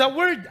 the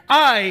word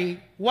I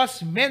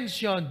was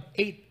mentioned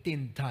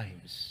 18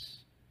 times.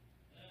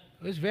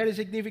 It's very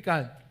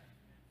significant.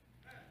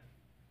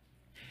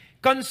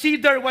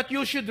 Consider what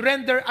you should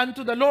render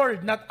unto the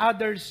Lord, not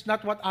others,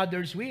 not what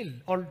others will,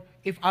 or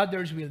if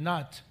others will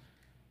not.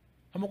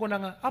 Amo ko na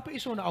nga, apa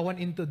iso na awan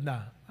intud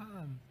na.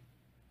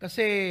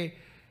 Kasi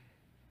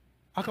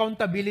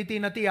accountability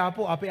na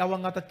tiyapo, api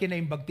awang ngatat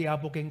kinaimbag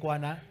tiyapo keng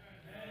kuana.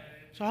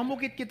 So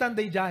hamukit kitan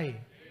day jay.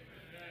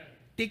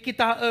 Ti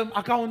kita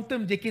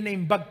accountam di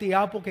kinaimbag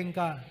tiyapo keng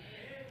ka.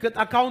 Kat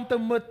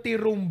accountam mo ti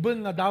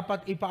rumbeng nga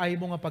dapat ipaay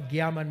mo nga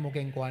pagyaman mo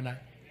keng kuana.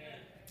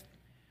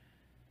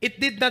 It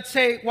did not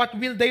say, what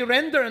will they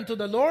render unto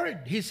the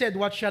Lord? He said,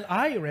 what shall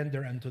I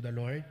render unto the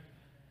Lord?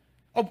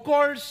 Of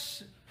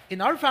course,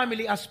 in our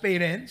family as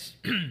parents,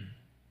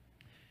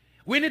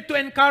 we need to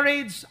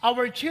encourage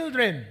our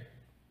children.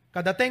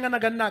 Kadatay nga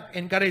naganak,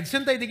 encourage.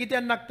 Sintay di kiti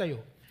anak tayo.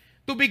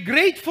 To be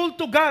grateful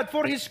to God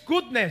for His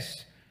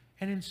goodness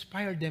and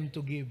inspire them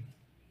to give.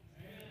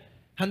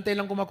 Hantay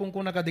lang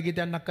kumakungkuna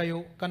kadigiti anak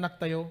kayo, kanak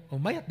tayo,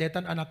 umayat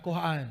detan anak ko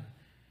haan.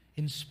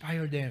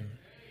 Inspire them.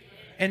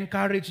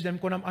 Encourage them.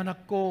 Kunam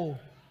anak ko,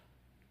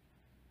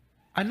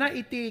 ana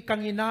iti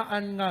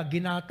kanginaan nga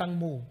ginatang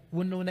mo,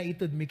 wano na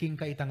itod miking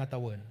ka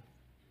itangatawan.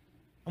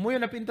 Amoy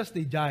na pintas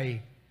di jay,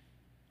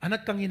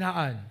 anak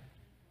kanginaan,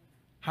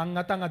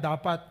 hangata nga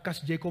dapat, kas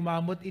jay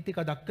kumamot iti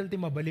kadakkel, ti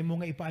mabali mo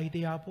nga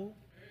ipaiti hapo.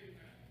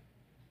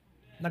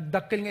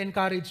 Nagdakkel nga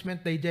encouragement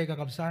di jay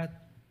kakabsat.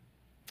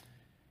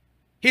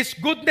 His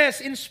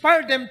goodness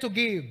inspired them to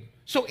give.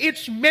 So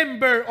each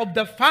member of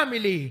the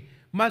family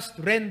must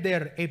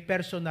render a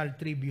personal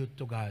tribute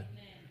to God.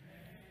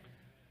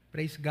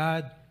 Praise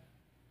God.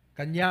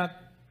 Kanyak,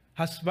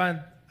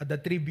 husband,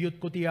 ada tribute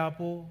ko ti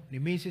Apo, ni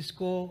Mrs.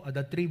 ko,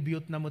 ada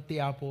tribute na mo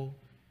ti Apo.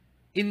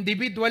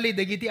 Individually,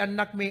 dagiti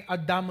anak may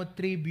adamot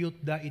tribute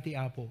da iti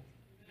Apo.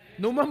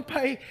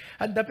 Numampay,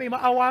 anda pa'y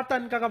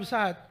maawatan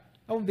kakabsat.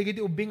 Ang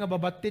digiti ubing nga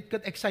babatit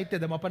kat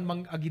excited, mapan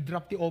mang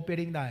agidrop ti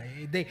offering na.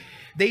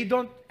 They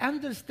don't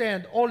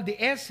understand all the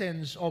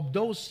essence of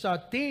those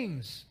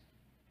things.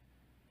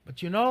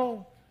 But you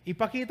know,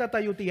 ipakita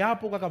tayo ti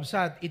Apo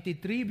kakabsat, iti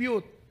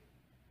tribute,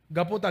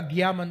 gapot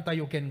agyaman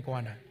tayo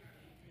kenkwana.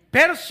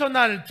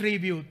 Personal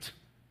tribute.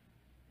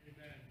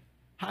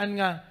 Haan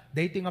nga,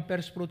 dating nga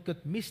first fruit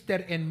kat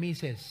Mr. and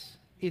Mrs.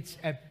 It's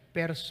a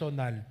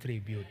personal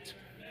tribute.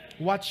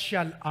 What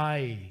shall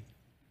I?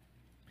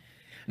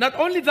 Not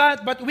only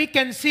that, but we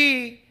can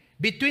see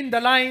between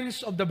the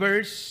lines of the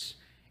verse,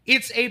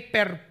 it's a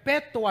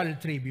perpetual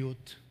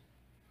tribute.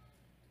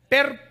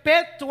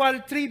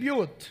 Perpetual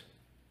tribute.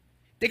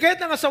 Tikayat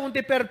na nga sa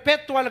unti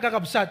perpetual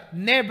kakabsat,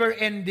 never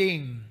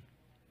ending.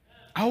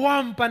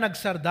 Awam pa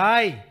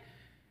nagsarday,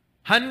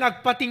 hanag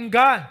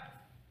patingga,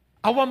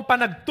 awam pa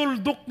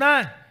nagtuldok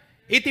na,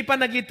 iti pa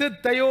nagitid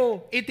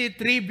tayo, iti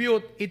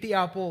tribute, iti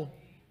Apo.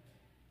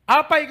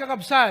 Apay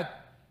kakabsat,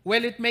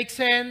 well, it makes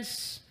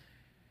sense.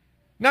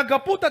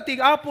 Nagaputa ti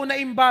Apo na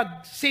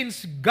imbag,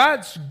 since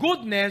God's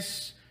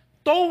goodness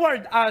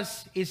toward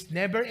us is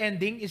never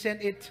ending,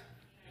 isn't it?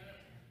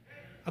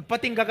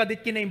 Agpatingga ka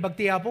dit kinaimbag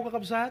ti Apo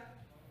kakabsat?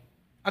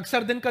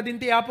 Agsarden ka din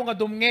ti Apo nga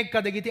dumngeg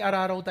ka dagiti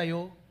araraw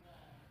tayo?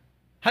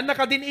 Handa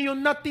ka din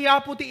iyon na ti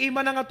Apo ti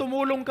ima na nga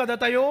tumulong kada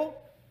tayo?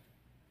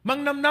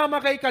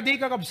 Mangnamnama kay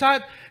kadi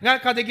kakabsat, nga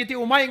kadagiti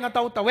umay nga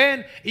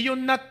tawtawen,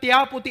 iyon na ti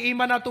Apo ti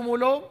ima na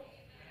tumulong?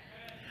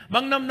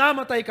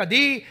 Mangnamnama tayo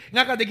kadi,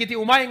 nga kadagiti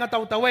umay nga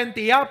tawtawen,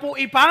 ti Apo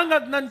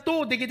ipangag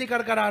nanto, digiti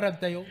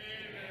karkararag tayo.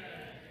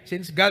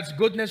 Since God's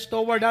goodness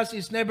toward us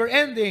is never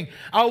ending,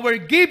 our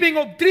giving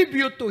of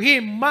tribute to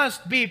Him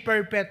must be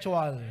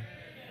perpetual.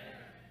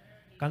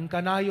 Kang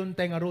kanayon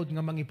tayo nga rod nga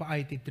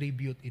mangipaay ti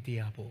tribute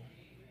iti Apo.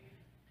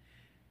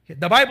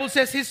 The Bible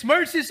says, His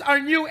mercies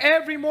are new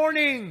every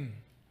morning.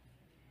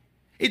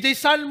 Iti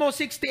Salmo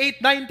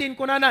 68:19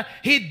 kunana,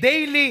 He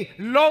daily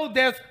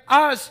loadeth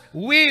us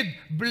with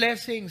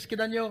blessings.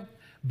 Kita nyo,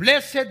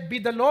 blessed be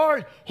the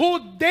Lord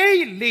who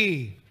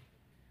daily,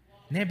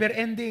 never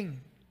ending,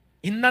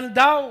 innal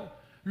daw,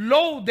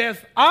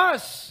 loadeth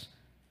us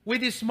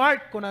with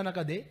smart kunana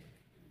kadi,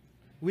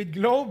 with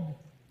Globe,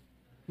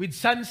 with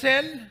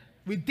Suncell,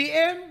 with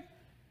TM,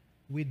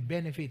 with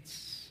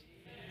benefits.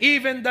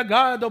 Even the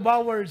God of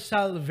our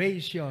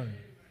salvation.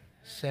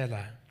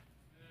 Selah.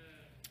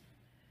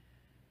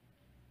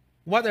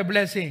 What a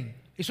blessing.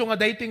 Iso nga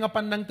dahito nga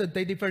panangtad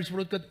tayo di first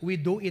fruit kat, we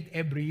do it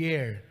every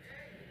year.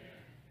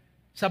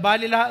 Sa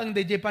bali laang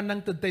di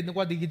panangtad tayo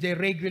nukwa, di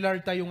regular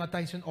tayo nga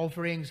tithes and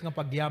offerings nga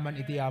pagyaman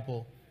iti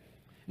Apo.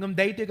 Ngam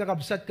dahito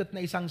kakabsat kat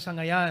na isang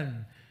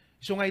sangayan.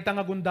 Iso nga itang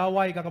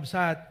agundaway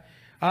kakabsat,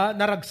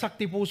 naragsak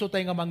ti puso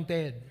tayo nga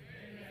mangted.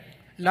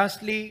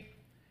 Lastly,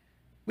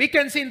 we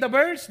can see in the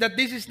verse that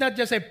this is not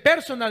just a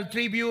personal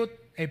tribute,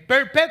 a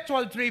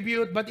perpetual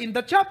tribute, but in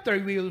the chapter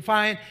we will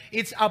find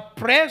it's a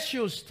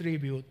precious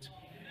tribute.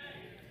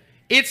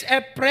 It's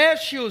a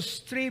precious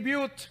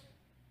tribute.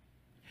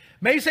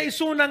 May sa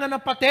isuna nga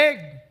napateg.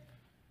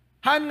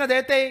 Han nga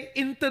dete,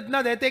 inted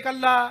na dete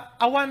kala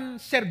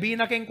awan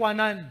serbina keng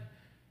kwanan.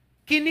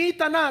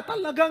 Kinita na,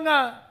 talaga nga,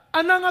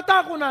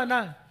 anangata ko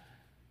na.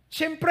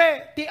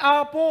 Siyempre, ti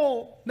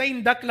Apo na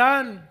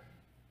indaklan.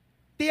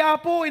 Ti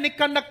Apo,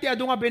 inikanak ti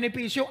adu nga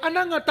benepisyo.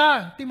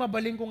 Anangata, ti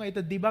mabaling ko nga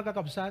ito, di ba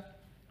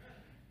kakabsat?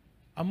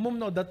 Amom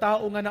no, da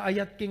tao nga na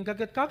ayat king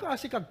kagat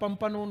kakaasi kag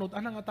pampanunod,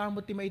 anang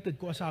atamot ti maitid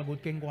ko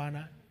asagot king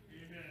kuana.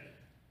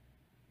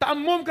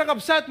 Taamom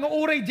kakabsat nga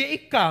uray di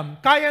ikam,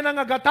 kaya na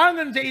nga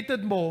gatangan di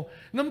itid mo,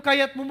 ngam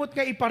kayat mumot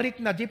nga iparik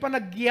na, di pa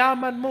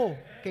nagyaman mo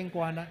king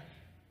kuana.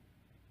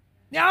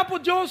 Ni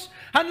Apo Diyos,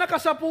 han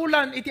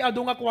nakasapulan, iti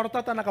adu nga kwarta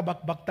ta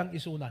nakabakbaktang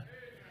isuna.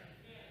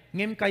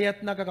 Ngem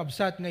kayat na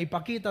kakabsat nga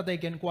ipakita tayo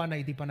king kuana,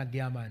 iti pa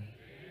nagyaman.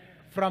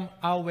 From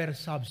our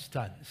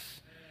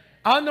substance.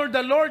 Honor the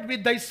Lord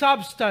with thy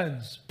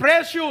substance,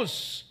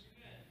 precious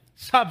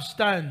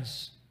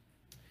substance.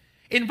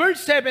 In verse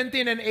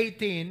 17 and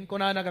 18,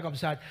 kunana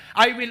kakabsat,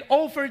 I will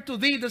offer to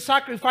thee the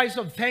sacrifice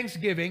of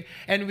thanksgiving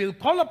and will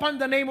call upon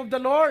the name of the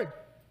Lord.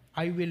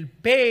 I will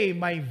pay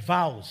my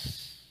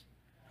vows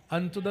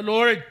unto the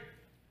Lord.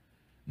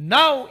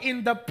 Now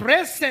in the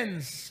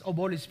presence of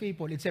all His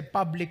people, it's a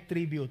public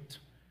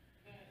tribute.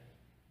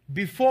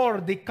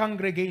 before the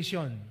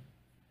congregation.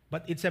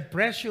 But it's a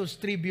precious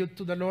tribute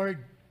to the Lord.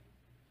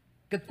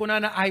 Kat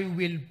kunana, I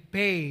will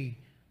pay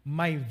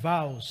my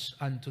vows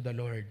unto the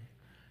Lord.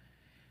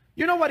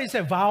 You know what is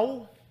a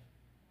vow?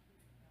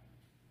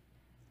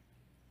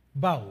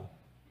 Vow.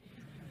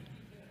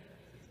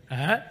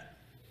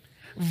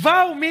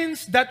 Vow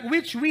means that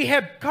which we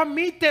have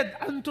committed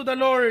unto the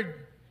Lord.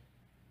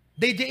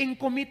 They diing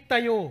commit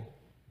tayo.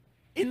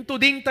 Into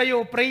ding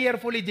tayo,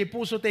 prayerfully, di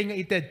puso tayo nga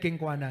ited, king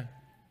kuana.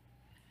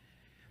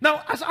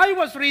 Now, as I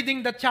was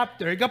reading the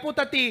chapter,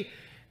 gaputati,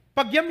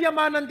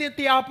 pagyamyamanan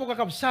ti apo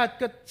kakabsat,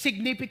 kat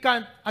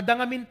significant,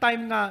 adangamin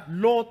time nga,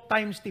 low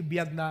times ti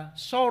biyag na,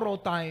 sorrow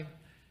time,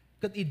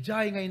 kat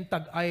idjay nga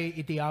intag ay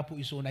iti apo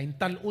isuna,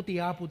 intalo ti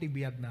apo ti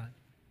biyag na.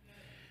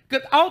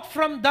 Kat out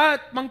from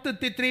that, mang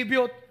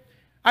tribute,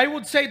 I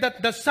would say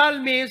that the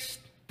psalmist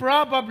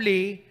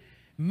probably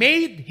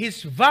made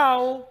his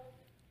vow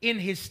in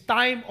his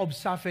time of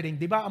suffering.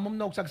 Di ba? Amom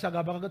na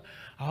sagsaga ba?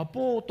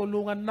 Apo,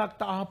 tulungan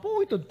nakta.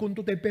 Apo, ito kunto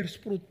tayo first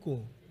fruit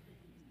ko.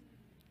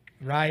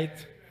 Right?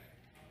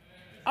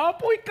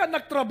 Apo, ika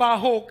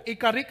nagtrabaho,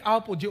 ikarik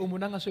apo, di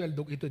umuna nga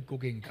sueldog itod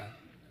cooking ka.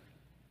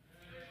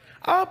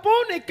 Apo,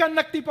 na ika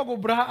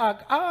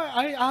nagtipagubraag,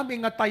 ay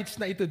aming nga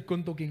tights na itod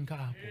kunto king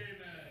ka, apo.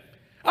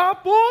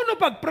 Apo, no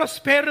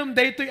pag-prosperum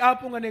daytoy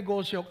apo nga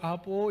negosyo,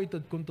 apo,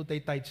 itod kunto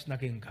tayo tights na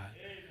king ka.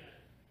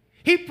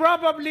 He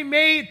probably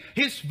made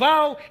his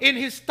vow in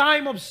his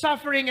time of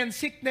suffering and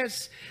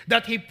sickness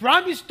that he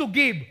promised to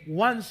give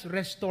once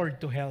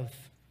restored to health.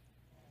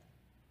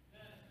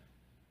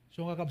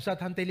 So kakabsat,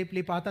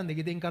 hantilip-lipatan, di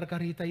giting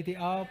karkarita iti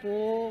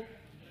apo.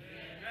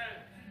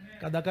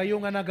 Kada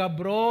kayo nga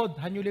nag-abroad,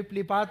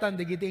 hanyulip-lipatan,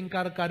 di giting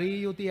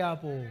karkariyo ti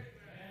apo.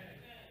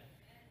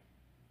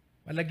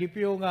 Malagip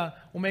yung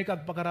umay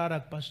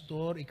kagpakararag,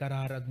 Pastor,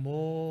 ikararag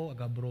mo,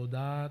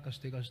 agabroda,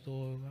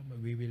 kasto,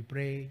 we will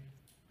pray.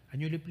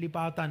 Anyo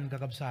lipatan,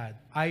 kakabsat,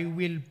 I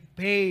will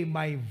pay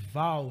my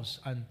vows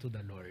unto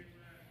the Lord.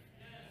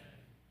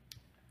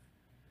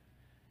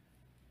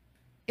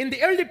 In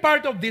the early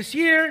part of this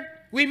year,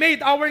 we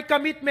made our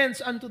commitments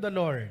unto the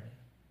Lord.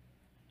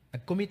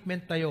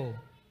 Nag-commitment tayo.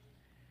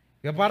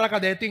 Kaya para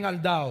kadeting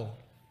aldaw,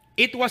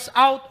 it was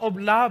out of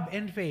love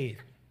and faith.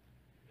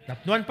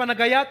 Naptuan pa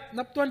nagayat,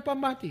 naptuan pa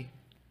mati.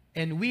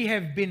 And we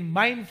have been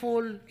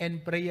mindful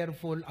and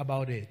prayerful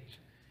about it.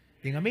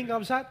 Di nga ming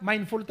kapsat,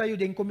 mindful tayo,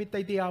 di commit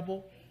tayo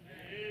tiyapo.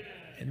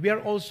 And we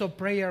are also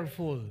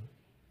prayerful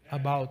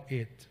about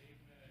it.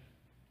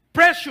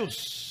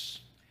 Precious.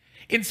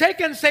 In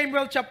 2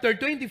 Samuel chapter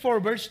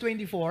 24, verse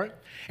 24,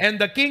 and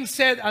the king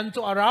said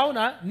unto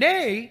Araunah,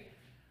 Nay,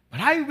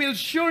 but I will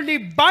surely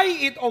buy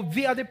it of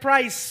thee at a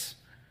price.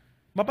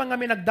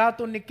 Mapangami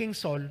nagdaton ni King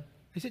Saul.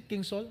 Is it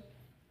King Saul?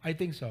 I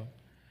think so.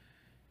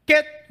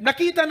 Ket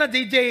nakita na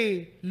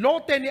DJ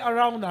lote ni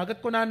Araunah,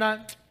 agat ko na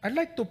I'd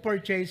like to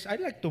purchase,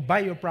 I'd like to buy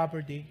your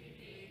property.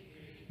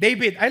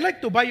 David, I'd like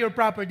to buy your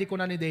property ko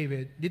na ni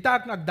David.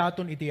 Dita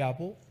nagdaton iti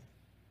apo.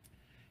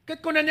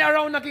 Ket ko na ni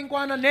Araunah king ko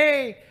na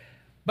nay,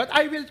 but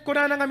I will ko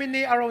na ngamin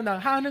ni Araunah,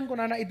 hanan ko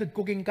na itod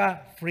cooking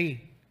ka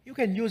free. You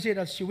can use it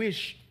as you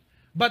wish.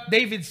 But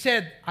David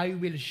said, I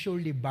will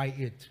surely buy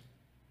it.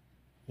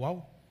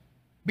 Wow.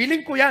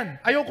 Biling ko yan.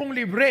 Ayokong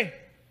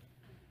libre.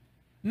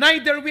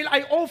 Neither will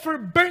I offer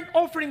burnt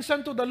offerings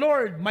unto the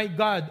Lord, my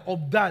God,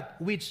 of that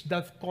which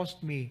doth cost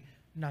me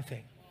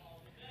nothing.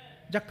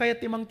 Diyak kaya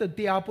timang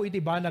tiapo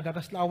iti ba,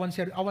 nagakaslawan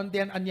sir, awan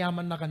tiyan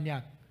anyaman na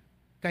kanyak.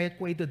 Kayat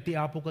ko ito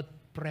tiapo kat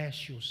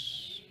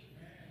precious.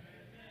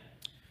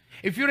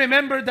 If you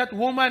remember that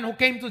woman who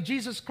came to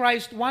Jesus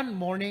Christ one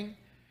morning,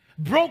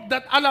 broke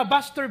that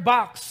alabaster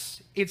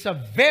box, it's a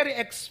very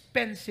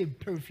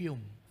expensive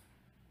perfume.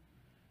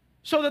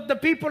 So that the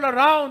people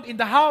around in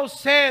the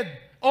house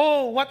said,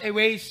 oh, what a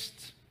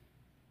waste.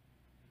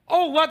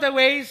 Oh, what a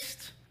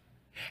waste.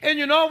 And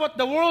you know what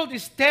the world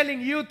is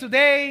telling you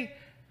today?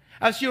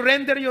 As you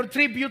render your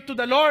tribute to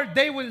the Lord,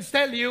 they will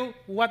tell you,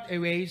 what a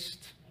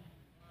waste.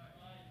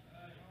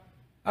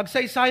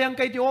 Agsaysayang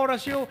kay ti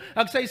oras yo,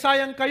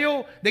 agsaysayang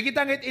kayo,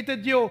 digitangit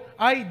itid yo,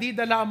 ay di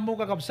dalaan mo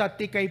kakabsat,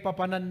 ti kay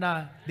papanan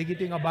na,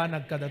 digiti nga ba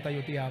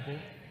nagkadatayo ti apo.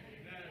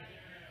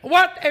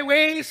 What a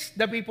waste,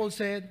 the people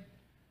said.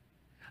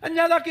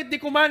 Anya lakit di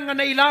kuman nga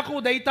nailako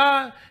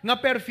dayta nga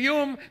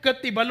perfume ket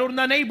ti balor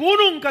na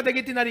naibunong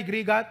kadagiti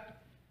narigrigat.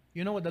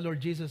 You know what the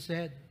Lord Jesus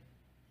said?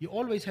 You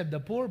always have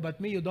the poor,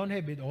 but me you don't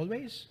have it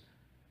always.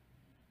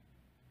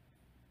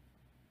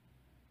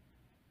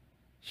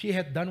 She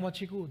had done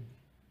what she could.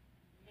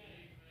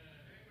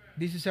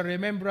 This is a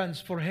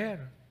remembrance for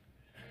her.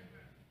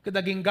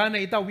 Kadaging gana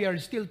ita, we are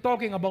still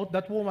talking about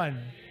that woman.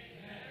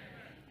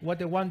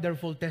 What a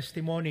wonderful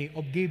testimony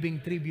of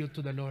giving tribute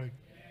to the Lord.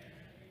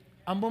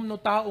 Amom no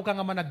tao ka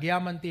nga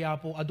managyaman ti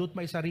apo, adut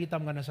may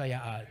saritam nga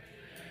nasayaat.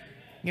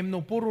 Ngem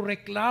no puro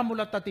reklamo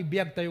lat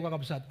tatibiyag tayo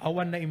kakabsat,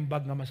 awan na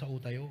imbag nga masao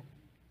tayo.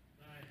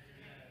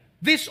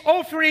 This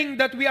offering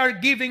that we are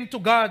giving to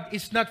God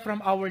is not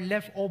from our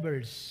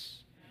leftovers.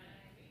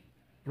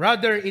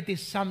 Rather, it is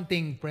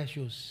something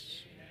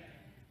precious.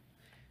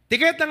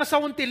 Tiket na nga sa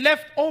unti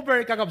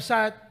leftover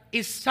kakabsat,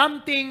 is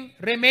something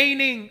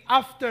remaining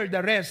after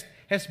the rest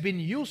has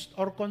been used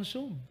or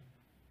consumed.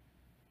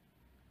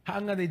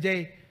 Haan nga ni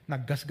Jay,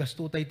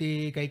 naggasgasto tayo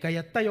ti kay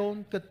kayat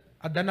tayon, kat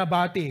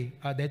adanabati,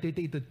 dito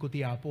iti itod ko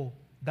ti Apo.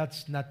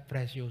 That's not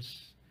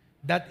precious.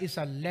 That is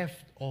a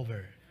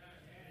leftover.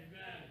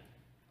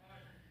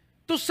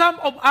 To some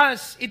of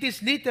us, it is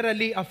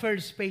literally a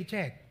first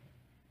paycheck.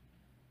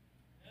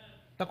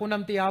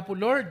 Takunam ti Apo,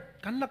 Lord,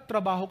 kan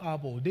nagtrabaho ka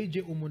Apo,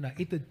 DJ umuna,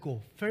 itod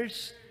ko,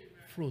 first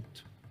fruit.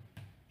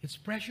 It's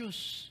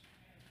precious.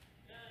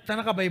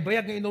 Sana ka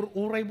baybayag nga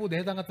inururay mo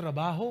dahil nga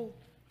trabaho.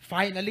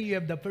 Finally, you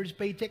have the first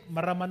paycheck,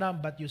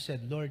 maramanam, but you said,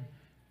 Lord,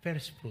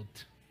 first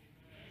fruit.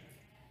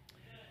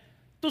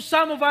 To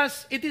some of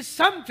us, it is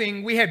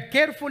something we have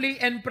carefully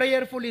and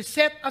prayerfully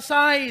set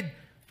aside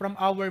from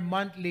our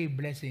monthly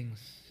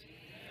blessings.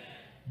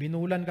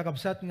 Binulan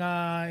kakabsat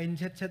nga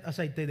in-set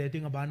aside tayo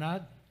dito nga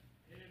banag.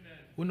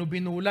 Uno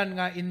binulan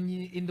nga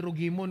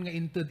inrugimon nga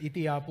intud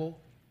iti Apo.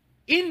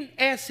 In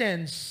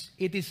essence,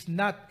 it is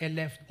not a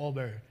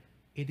leftover.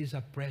 It is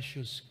a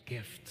precious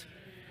gift.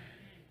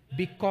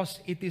 Because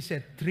it is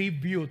a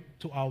tribute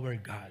to our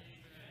God.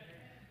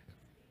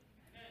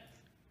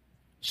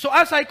 So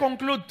as I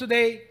conclude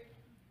today,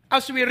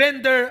 as we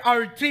render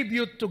our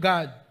tribute to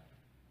God,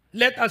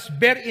 let us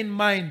bear in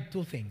mind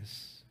two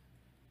things.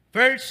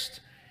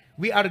 First,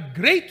 we are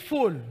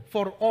grateful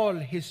for all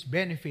His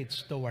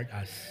benefits toward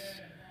us.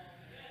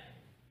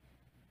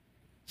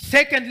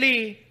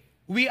 Secondly,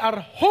 we are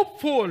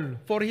hopeful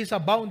for His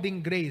abounding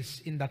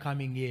grace in the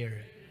coming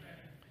year.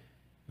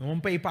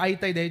 Nung pa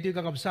ipaaytay dahito yung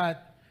kakabsat,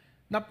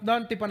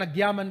 napnuan ti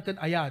panagyaman kan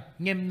ayat,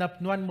 ngem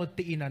napnuan mo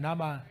ti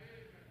inanama,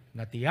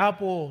 nga ti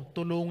Apo,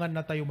 tulungan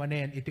na tayo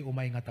manen, iti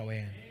umay nga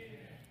tawen.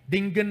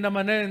 Dinggan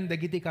namanen,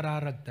 dagiti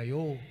kararag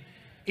tayo.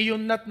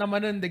 Iyon nat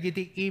namanen,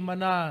 dagiti ima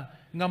na,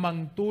 nga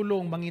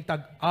mangtulong,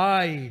 mangitag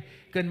ay,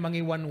 kan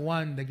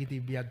mangiwanwan,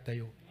 dagiti biyag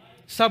tayo.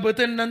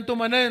 Sabutin nan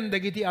tumanen,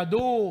 dagiti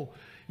ado,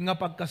 nga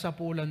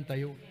pagkasapulan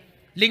tayo.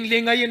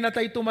 Linglingayin na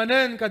tayo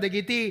tumanen,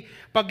 kadagiti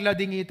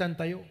pagladingitan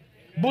tayo.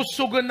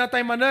 Busugan na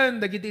tayo manen,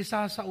 dagiti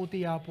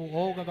sasauti Apo.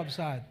 O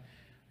kakabsat,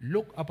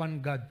 look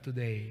upon God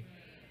today.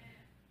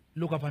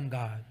 Look upon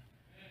God.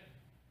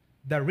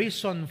 The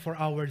reason for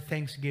our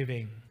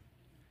thanksgiving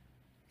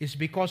is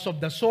because of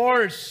the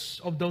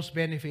source of those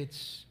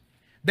benefits,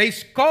 the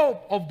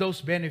scope of those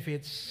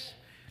benefits,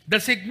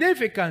 the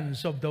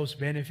significance of those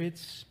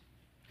benefits.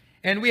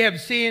 And we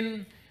have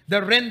seen the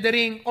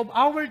rendering of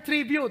our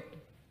tribute.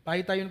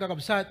 Pahi tayo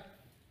kakabsat.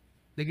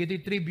 Dagiti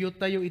tribute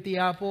tayo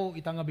iti Apo,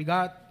 itang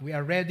abigat. We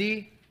are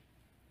ready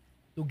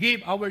to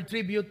give our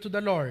tribute to the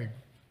Lord.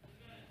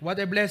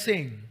 What a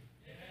blessing.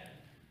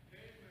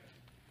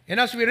 And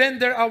as we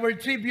render our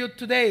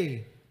tribute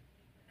today,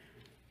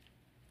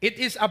 it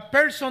is a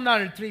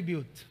personal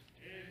tribute.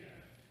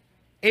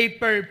 A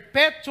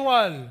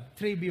perpetual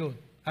tribute.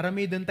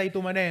 Aramiden tayo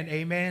tumanen.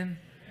 Amen?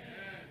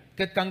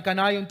 Kat kang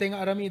kanayon tayo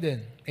nga aramiden.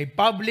 A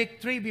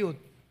public tribute,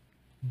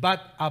 but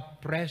a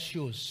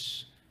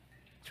precious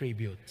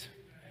tribute.